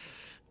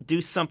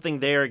do something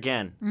there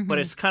again. But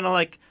it's kind of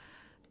like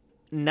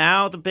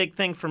now the big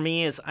thing for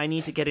me is I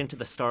need to get into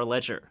the Star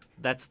Ledger.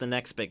 That's the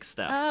next big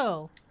step.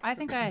 Oh, I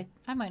think I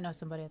might know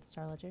somebody at the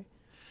Star Ledger.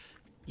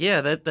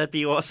 Yeah, that'd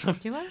be awesome.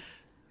 Do I? Or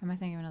am I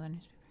thinking of another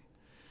newspaper?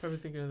 Probably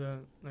thinking of the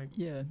like.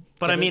 Yeah.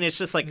 But I mean, Tibbetts, it's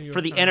just like New York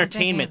for the Times.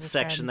 entertainment of the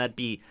section, Friends. that'd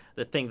be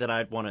the thing that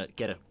I'd want to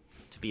get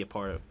to be a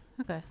part of.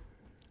 Okay.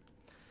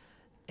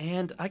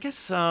 And I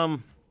guess,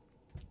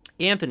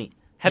 Anthony,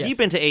 have you Yes.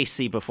 been to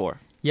AC before?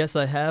 Yes,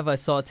 I have. I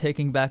saw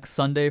Taking Back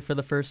Sunday for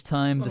the first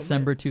time, Oh,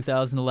 December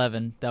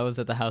 2011. That was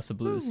at the House of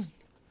Blues.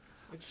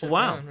 It shut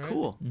Wow, down, right?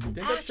 cool. Didn't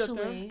that shut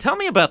down? Tell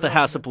me about the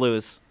House of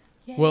Blues.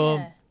 Yeah.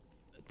 Well,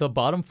 the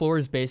bottom floor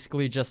is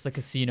basically just the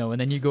casino, and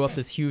then you go up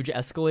this huge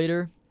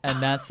escalator, and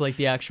that's like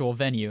the actual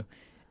venue.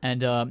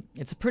 And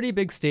it's a pretty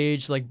big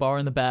stage, like bar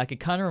in the back.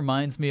 It kind of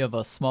reminds me of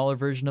a smaller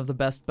version of the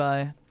Best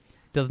Buy.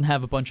 Doesn't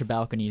have a bunch of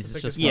balconies. It's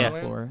It's like just a one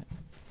Starland? floor.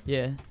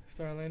 Yeah,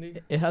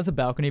 Starlandy. it has a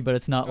balcony, but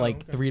it's not Oh, like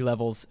okay. 3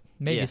 levels.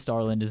 Maybe Yeah.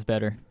 Starland is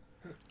better.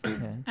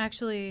 Yeah.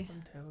 Actually,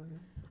 I'm telling you.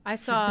 I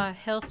saw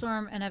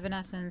Hailstorm and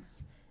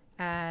Evanescence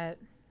at,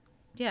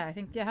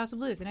 House of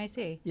Blues in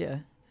AC. Yeah.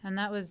 And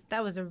that was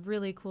a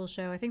really cool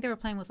show. I think they were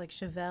playing with like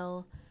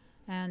Chevelle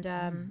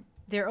and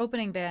their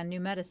opening band,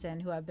 New Medicine,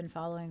 who I've been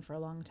following for a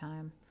long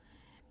time.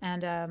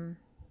 And I'm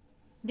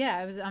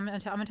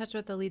in touch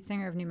with the lead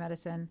singer of New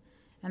Medicine,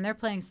 and they're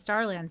playing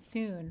Starland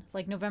soon,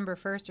 like November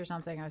 1st or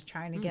something. I was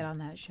trying to get on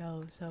that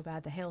show so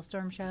bad, the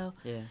Hailstorm show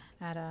Yeah.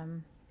 at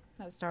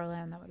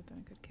Starland. That would have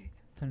been a good gig.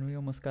 And we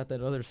almost got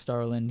that other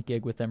Starland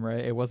gig with them,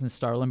 right? It wasn't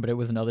Starland, but it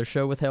was another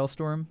show with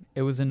Hailstorm.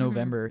 It was in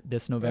November,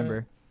 this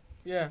November.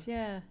 Yeah,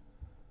 Yeah,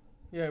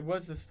 it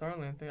was the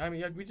Starland thing. I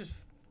mean, we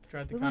just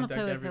tried to we want to contact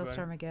play with everybody.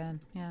 Hailstorm again.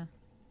 Yeah.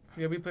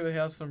 Yeah, we played with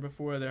Hailstorm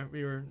before. They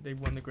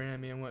won the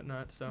Grammy and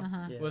whatnot. So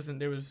Uh-huh. Yeah. it was like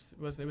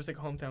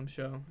a hometown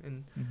show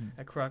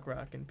at Croc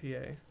Rock in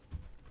PA.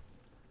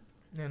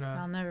 And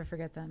I'll never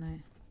forget that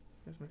night.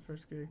 that's my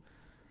first gig.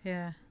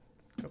 Yeah.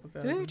 Couple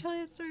Did we ever thousand. tell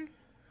you that story?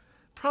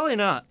 Probably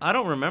not. I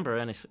don't remember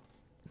any.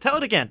 Tell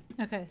it again.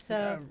 Okay, so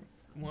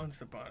Yeah,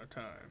 once upon a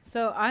time.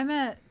 so I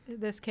met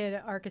this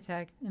kid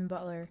architect in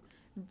Butler,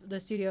 the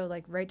studio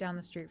like right down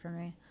the street from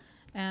me,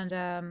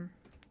 and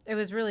it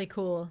was really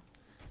cool.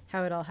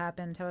 how it all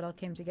happened, how it all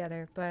came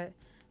together. But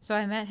so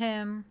I met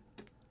him,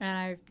 and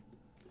I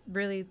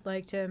really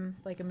liked him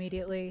like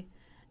immediately,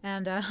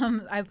 and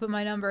I put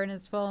my number in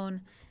his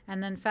phone,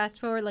 and then fast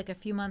forward like a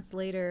few months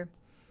later,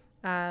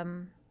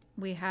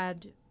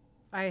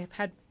 I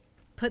had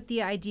put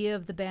the idea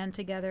of the band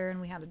together, and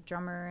we had a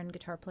drummer and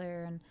guitar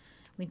player, and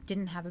we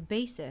didn't have a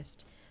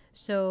bassist.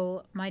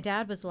 So my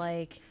dad was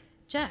like,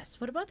 Jess,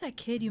 what about that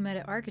kid you met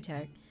at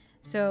Architect?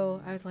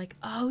 So I was like,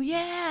 oh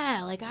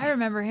yeah, like I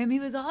remember him. He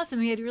was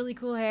awesome. He had really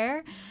cool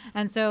hair.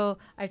 And so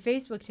I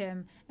Facebooked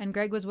him, and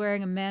Greg was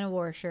wearing a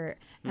Manowar shirt.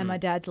 And my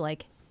dad's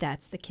like,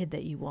 that's the kid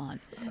that you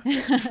want.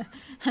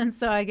 And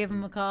so I gave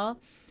him a call,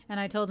 and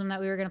I told him that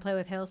we were going to play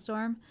with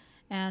Hailstorm.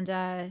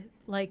 And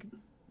like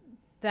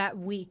that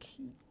week,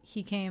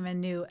 he came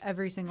and knew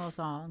every single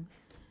song.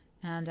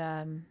 And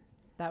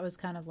that was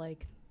kind of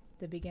like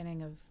the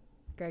beginning of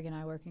Greg and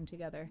I working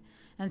together.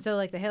 And so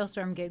like the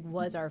Hailstorm gig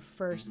was our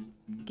first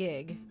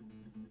gig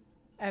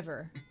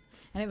ever.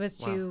 And it was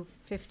to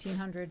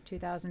 1,500,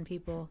 2,000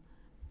 people.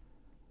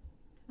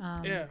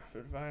 Yeah, for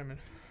environment.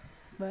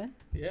 What?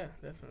 Yeah,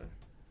 definitely.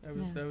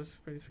 That was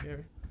pretty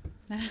scary.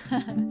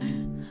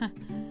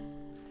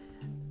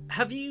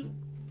 Have you,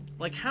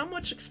 like, how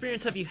much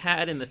experience have you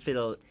had in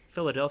the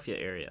Philadelphia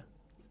area?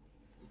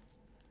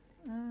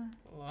 A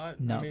lot.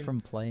 Not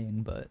from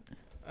playing, but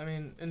I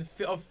mean, in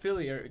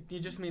Philly, or do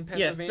you just mean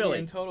Pennsylvania Philly.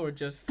 in total, or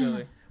just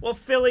Philly? Well,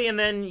 Philly, and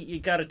then you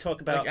got to talk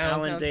about Like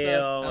Allentown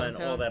Allendale stuff, and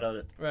all Allentown. that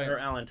other, Right. or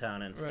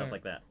Allentown and stuff Right.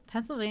 like that.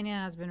 Pennsylvania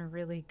has been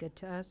really good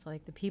to us.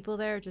 Like the people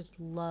there they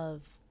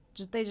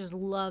just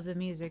love the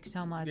music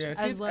so much. Yeah, it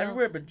as seems well.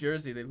 everywhere but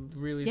Jersey, they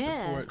really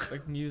Yeah. support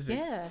like music.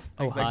 Yeah,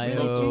 Like, Ohio.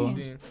 really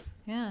Really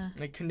yeah.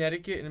 like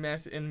Connecticut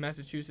and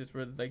Massachusetts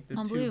were like the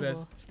two best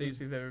Unbelievable. states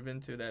we've ever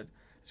been to. That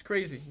it's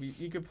crazy.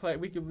 We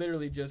could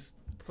literally just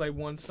play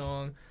one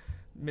song,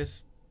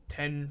 miss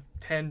 10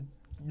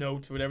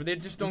 notes or whatever. They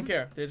just don't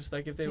care. They're just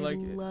like, if they like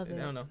it. love I it.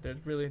 don't know. They're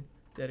really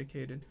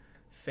dedicated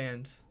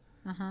fans.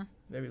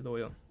 Very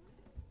loyal.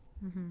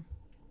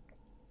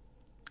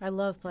 I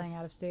love playing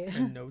out of state.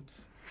 10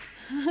 notes.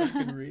 I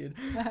can read.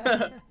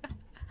 I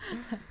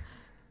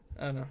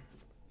don't know.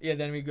 Yeah,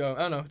 then we go. I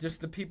don't know. Just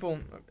the people.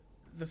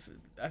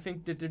 I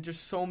think that there are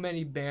just so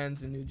many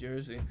bands in New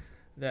Jersey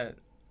that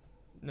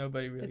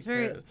nobody really It's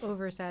very cares.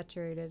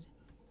 oversaturated.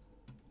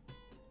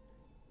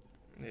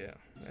 Yeah,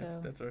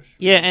 So- that's our.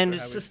 Yeah, and how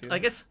it's we just, feel. I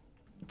guess,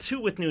 too,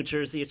 with New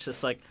Jersey, it's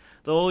just like,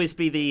 there'll always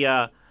be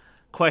the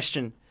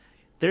question,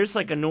 there's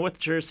like a North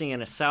Jersey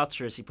and a South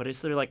Jersey, but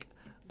is there like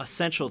a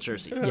Central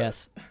Jersey?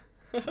 yes.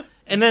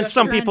 And then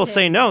some people Trenton.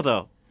 say no,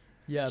 though.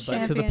 Yeah,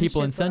 but to the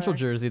people in Championship Central bar.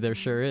 Jersey, there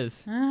sure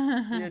is.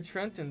 Yeah,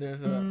 Trenton.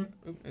 There's a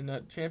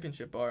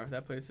championship bar.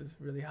 That place is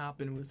really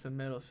hopping with the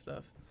metal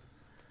stuff.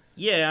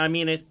 Yeah, I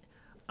mean,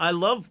 I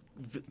love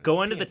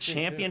going to the PNC too,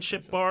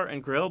 championship for sure. bar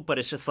and grill, but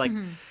it's just like,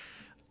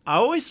 I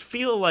always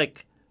feel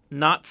like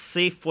not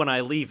safe when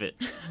I leave it.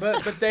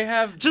 But they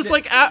have Just they-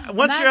 like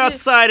once you're Imagine-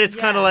 outside, it's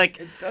kind yeah. of like,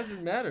 it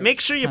doesn't matter. make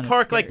sure you Kinda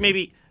park like scary.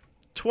 maybe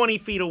 20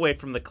 feet away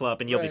from the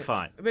club and you'll be Right.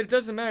 fine. But it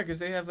doesn't matter because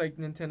they have like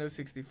Nintendo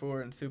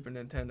 64 and Super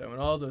Nintendo and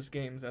all those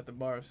games at the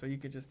bar, so you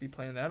could just be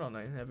playing that all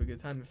night and have a good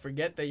time and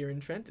forget that you're in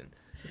Trenton.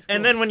 It's And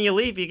cool. then when you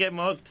leave, you get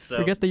mugged. So.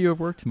 Forget that you have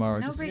work tomorrow.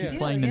 No Just big keep deal,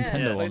 playing yeah. Nintendo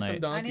Yeah. all Play some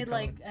night. Donkey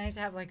Kong. I need to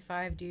have like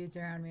 5 dudes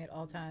around me at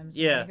all times.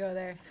 Yeah. When I go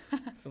there.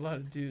 It's a lot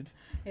of dudes.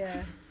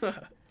 Yeah.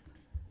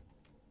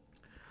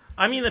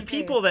 I mean, the in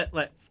people case.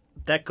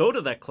 that go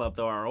to that club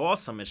though are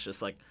awesome. It's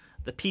just like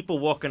the people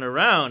walking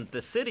around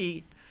the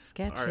city,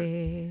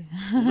 Sketchy.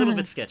 a little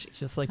bit sketchy.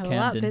 Just like A lot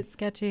Camden. bit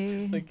sketchy.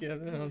 It's like, yeah,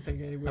 I don't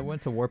think anywhere. I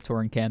went to Warped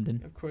Tour in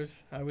Camden. Of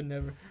course, I would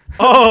never.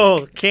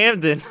 Oh,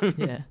 Camden.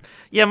 Yeah.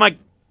 Yeah,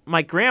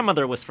 my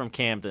grandmother was from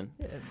Camden.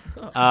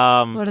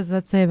 What does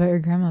that say about your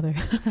grandmother?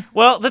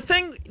 Well, the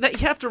thing that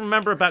you have to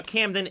remember about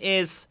Camden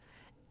is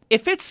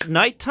if it's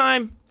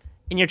nighttime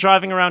and you're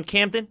driving around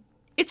Camden,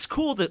 it's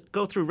cool to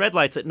go through red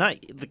lights at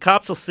night. The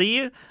cops will see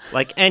you,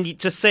 and you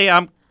just say,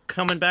 I'm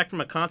coming back from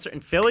a concert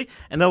in Philly,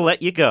 and they'll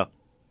let you go.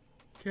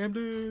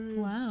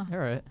 Camden. Wow. All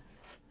right.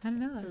 I didn't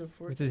know that.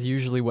 Which is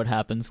usually what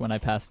happens when I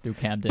pass through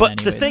Camden. But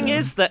anyway, the thing so.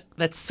 is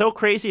that's so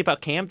crazy about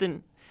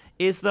Camden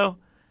is, though,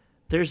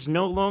 there's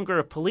no longer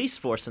a police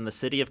force in the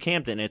city of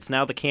Camden. It's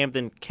now the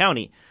Camden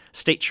County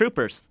State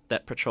Troopers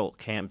that patrol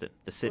Camden,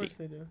 the Of city. course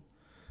they do.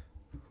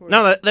 Of course.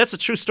 No, that's a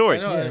true I story.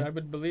 know. Yeah. I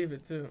would believe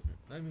it too.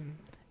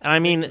 I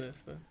mean, ridiculous,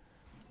 but-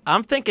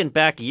 I'm thinking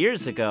back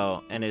years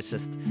ago, and it's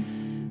just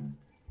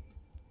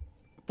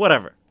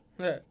whatever.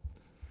 Yeah.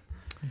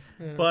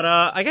 Yeah. But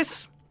I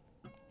guess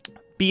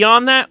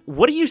beyond that,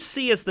 what do you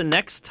see as the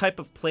next type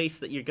of place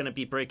that you're going to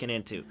be breaking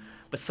into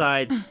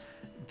besides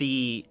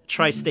the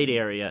tri-state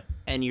area?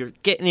 And you're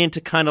getting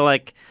into kind of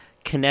like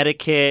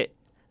Connecticut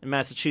and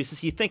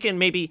Massachusetts. You thinking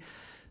maybe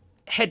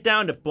head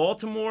down to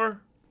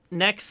Baltimore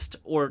next,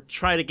 or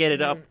try to get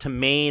it up to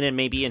Maine and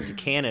maybe into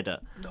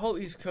Canada? The whole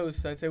East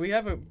Coast, I'd say. We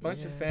have a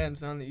bunch of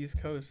fans on the East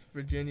Coast.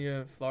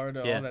 Virginia,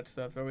 Florida, Yeah. all that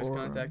stuff. Always Or-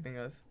 contacting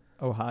us.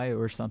 Ohio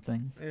or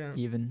something, Yeah.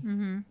 even.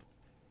 Mm-hmm.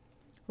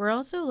 We're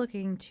also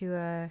looking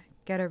to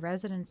get a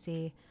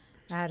residency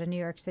at a New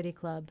York City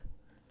club.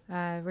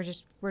 We're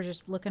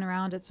just looking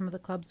around at some of the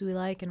clubs we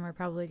like, and we're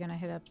probably going to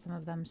hit up some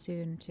of them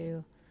soon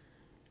to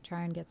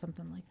try and get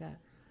something like that.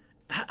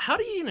 How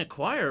do you even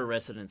acquire a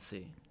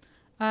residency?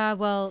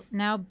 Well,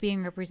 now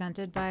being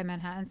represented by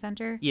Manhattan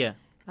Center, Yeah.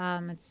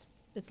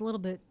 It's a little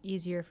bit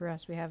easier for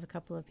us. We have a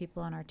couple of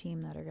people on our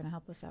team that are going to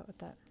help us out with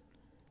that.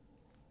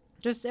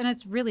 And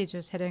it's really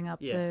just hitting up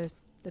the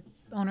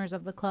owners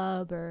of the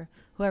club or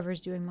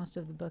whoever's doing most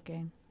of the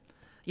booking.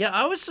 Yeah,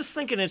 I was just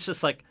thinking it's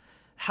just like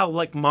how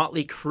like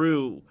Motley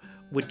Crue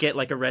would get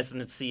like a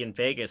residency in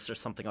Vegas or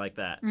something like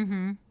that.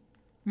 Mm-hmm.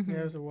 Yeah,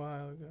 it was a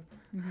while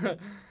ago.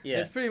 Yeah.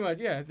 It's pretty much,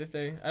 I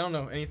don't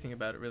know anything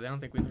about it really. I don't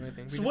think we know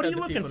anything. We So just what are had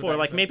you the people looking to for? back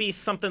Like us up. maybe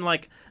something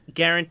like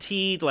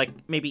guaranteed, like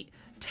maybe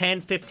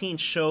 10, 15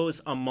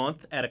 shows a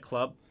month at a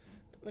club?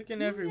 Like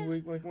in every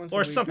week, like once a Or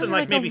week. something Maybe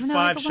like like maybe a- no,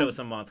 5 like a shows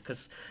a month.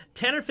 Because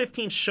 10 or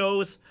 15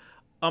 shows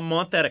a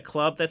month at a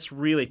club, that's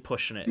really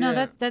pushing it. No,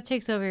 Yeah. that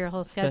takes over your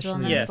whole schedule,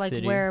 and then Especially in it's the like,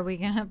 city. where are we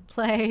gonna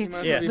play You might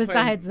as Yeah. well be playing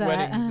besides that?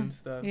 weddings and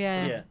stuff.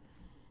 Yeah. Yeah.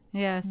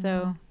 Yeah,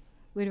 so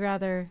we'd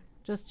rather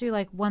just do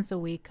like once a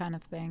week kind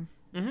of thing.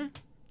 hmm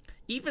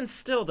Even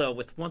still, though,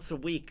 with once a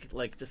week,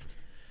 like just...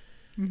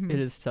 It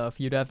is tough.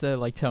 You'd have to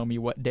like tell me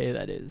what day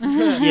that is.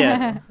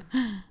 Yeah.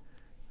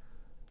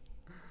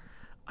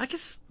 I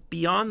guess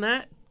beyond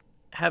that,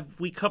 have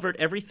we covered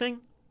everything?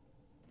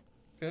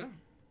 Yeah.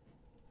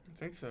 I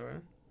think so,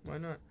 right? Why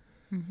not?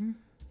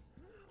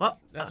 Well,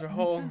 That's our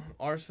whole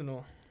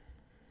arsenal.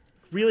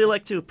 really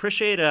like to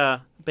appreciate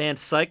band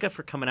Psycha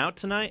for coming out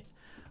tonight.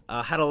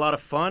 Had a lot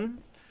of fun.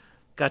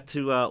 Got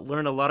to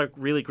learn a lot of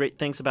really great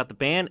things about the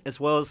band, as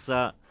well as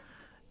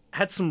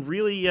had some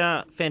really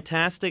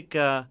fantastic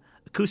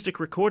acoustic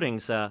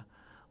recordings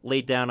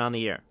laid down on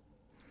the air.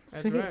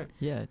 That's Sweet. right.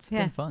 Yeah, it's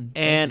Yeah. been fun.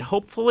 And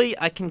hopefully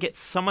I can get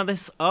some of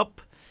this up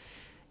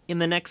in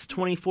the next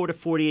 24 to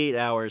 48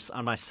 hours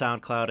on my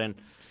SoundCloud. And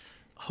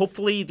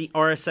hopefully the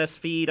RSS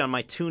feed on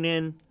my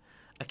TuneIn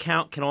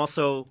account can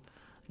also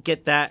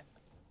get that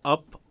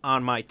up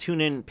on my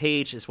TuneIn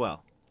page as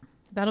well.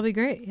 That'll be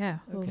great. Yeah,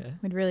 Okay.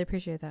 we'd really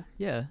appreciate that.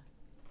 Yeah.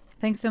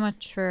 Thanks so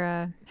much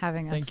for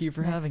having us. Thank you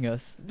for having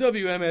us.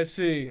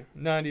 WMSC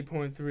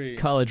 90.3.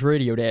 College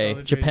Radio Day,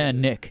 College Japan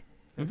Radio Day. Nick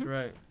That's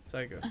right.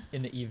 Psycho.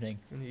 in the evening.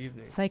 In the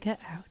evening. Psycha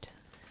out.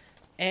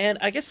 And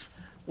I guess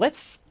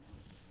let's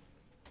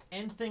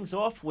end things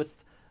off with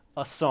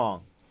a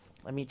song.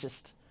 Let me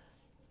just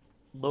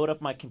load up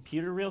my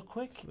computer real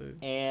quick Slave.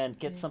 and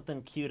get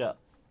something queued up.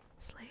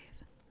 Slave.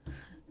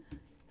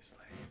 Slave.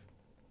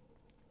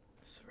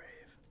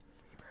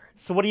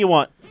 So what do you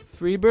want?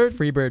 Freebird?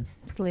 Freebird.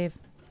 Slave.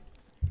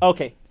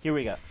 Okay, here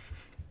we go.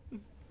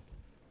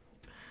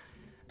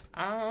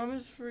 I'm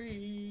as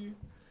free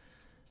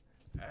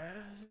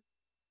as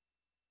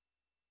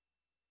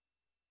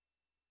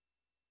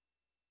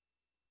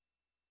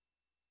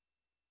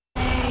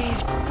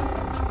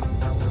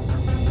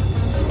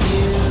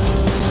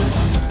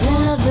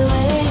Love the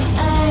way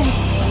I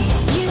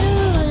hate you.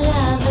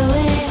 Love the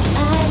way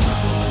I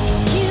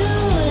tease you.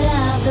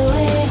 Love the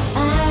way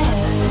I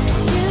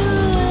hurt you.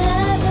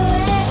 Love the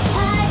way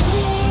I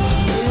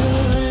please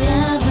you.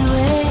 Love the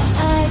way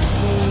I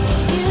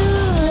treat you.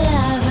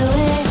 Love the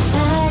way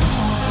I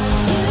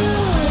talk you.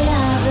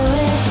 Love the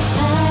way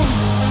I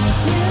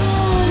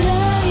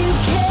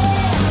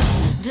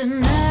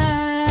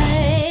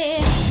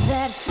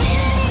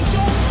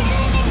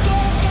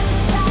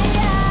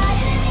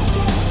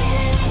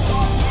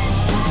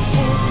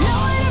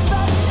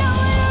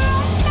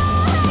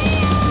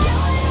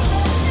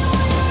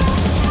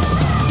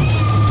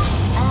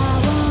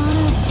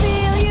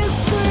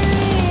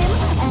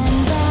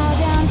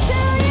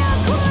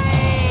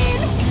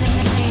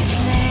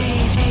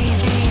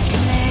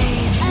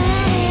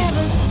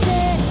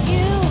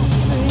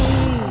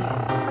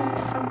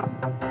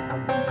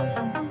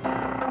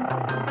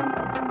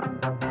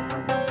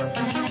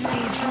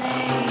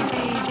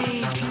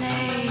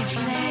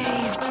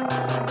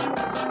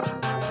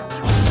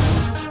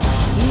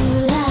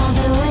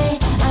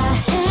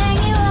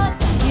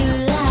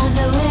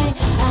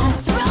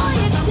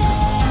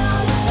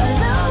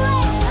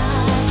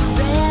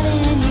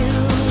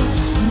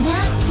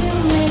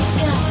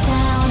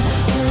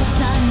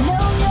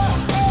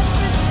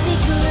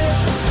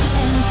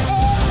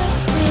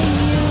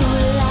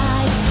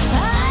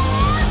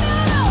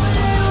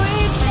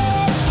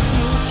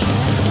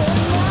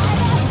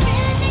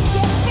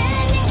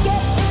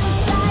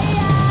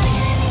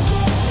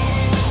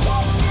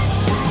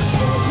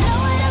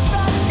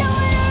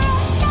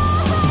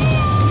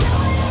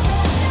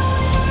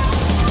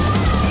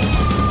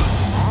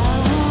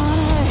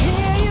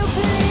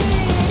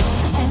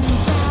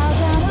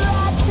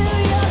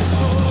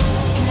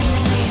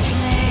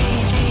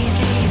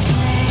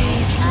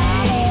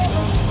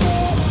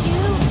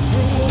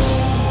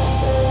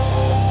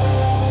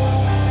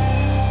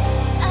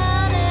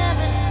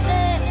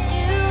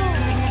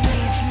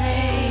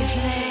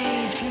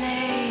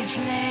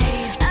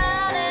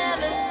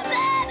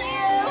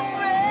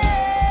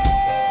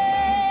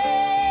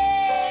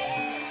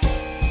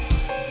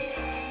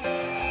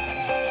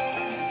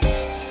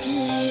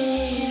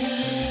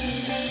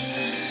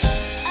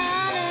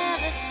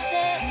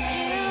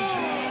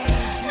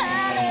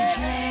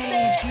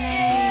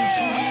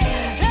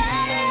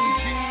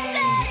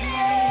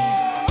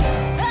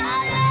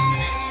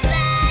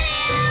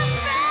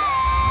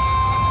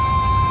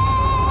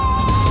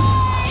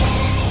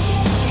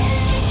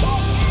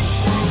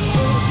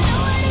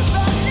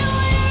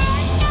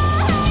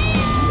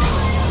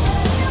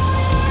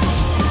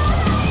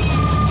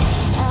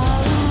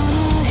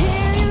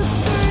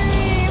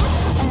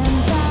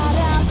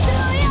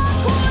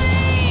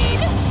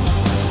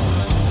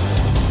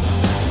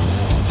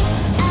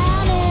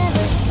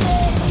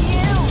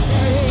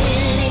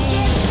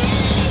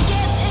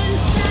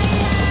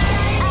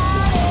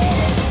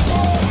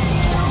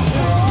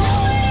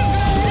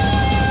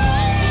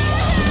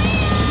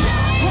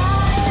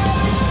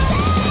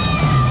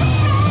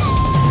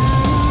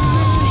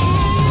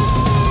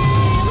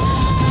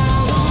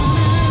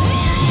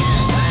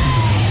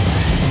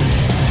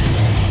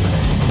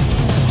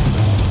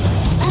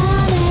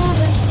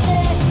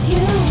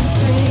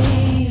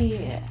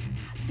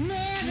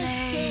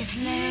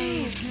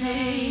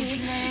play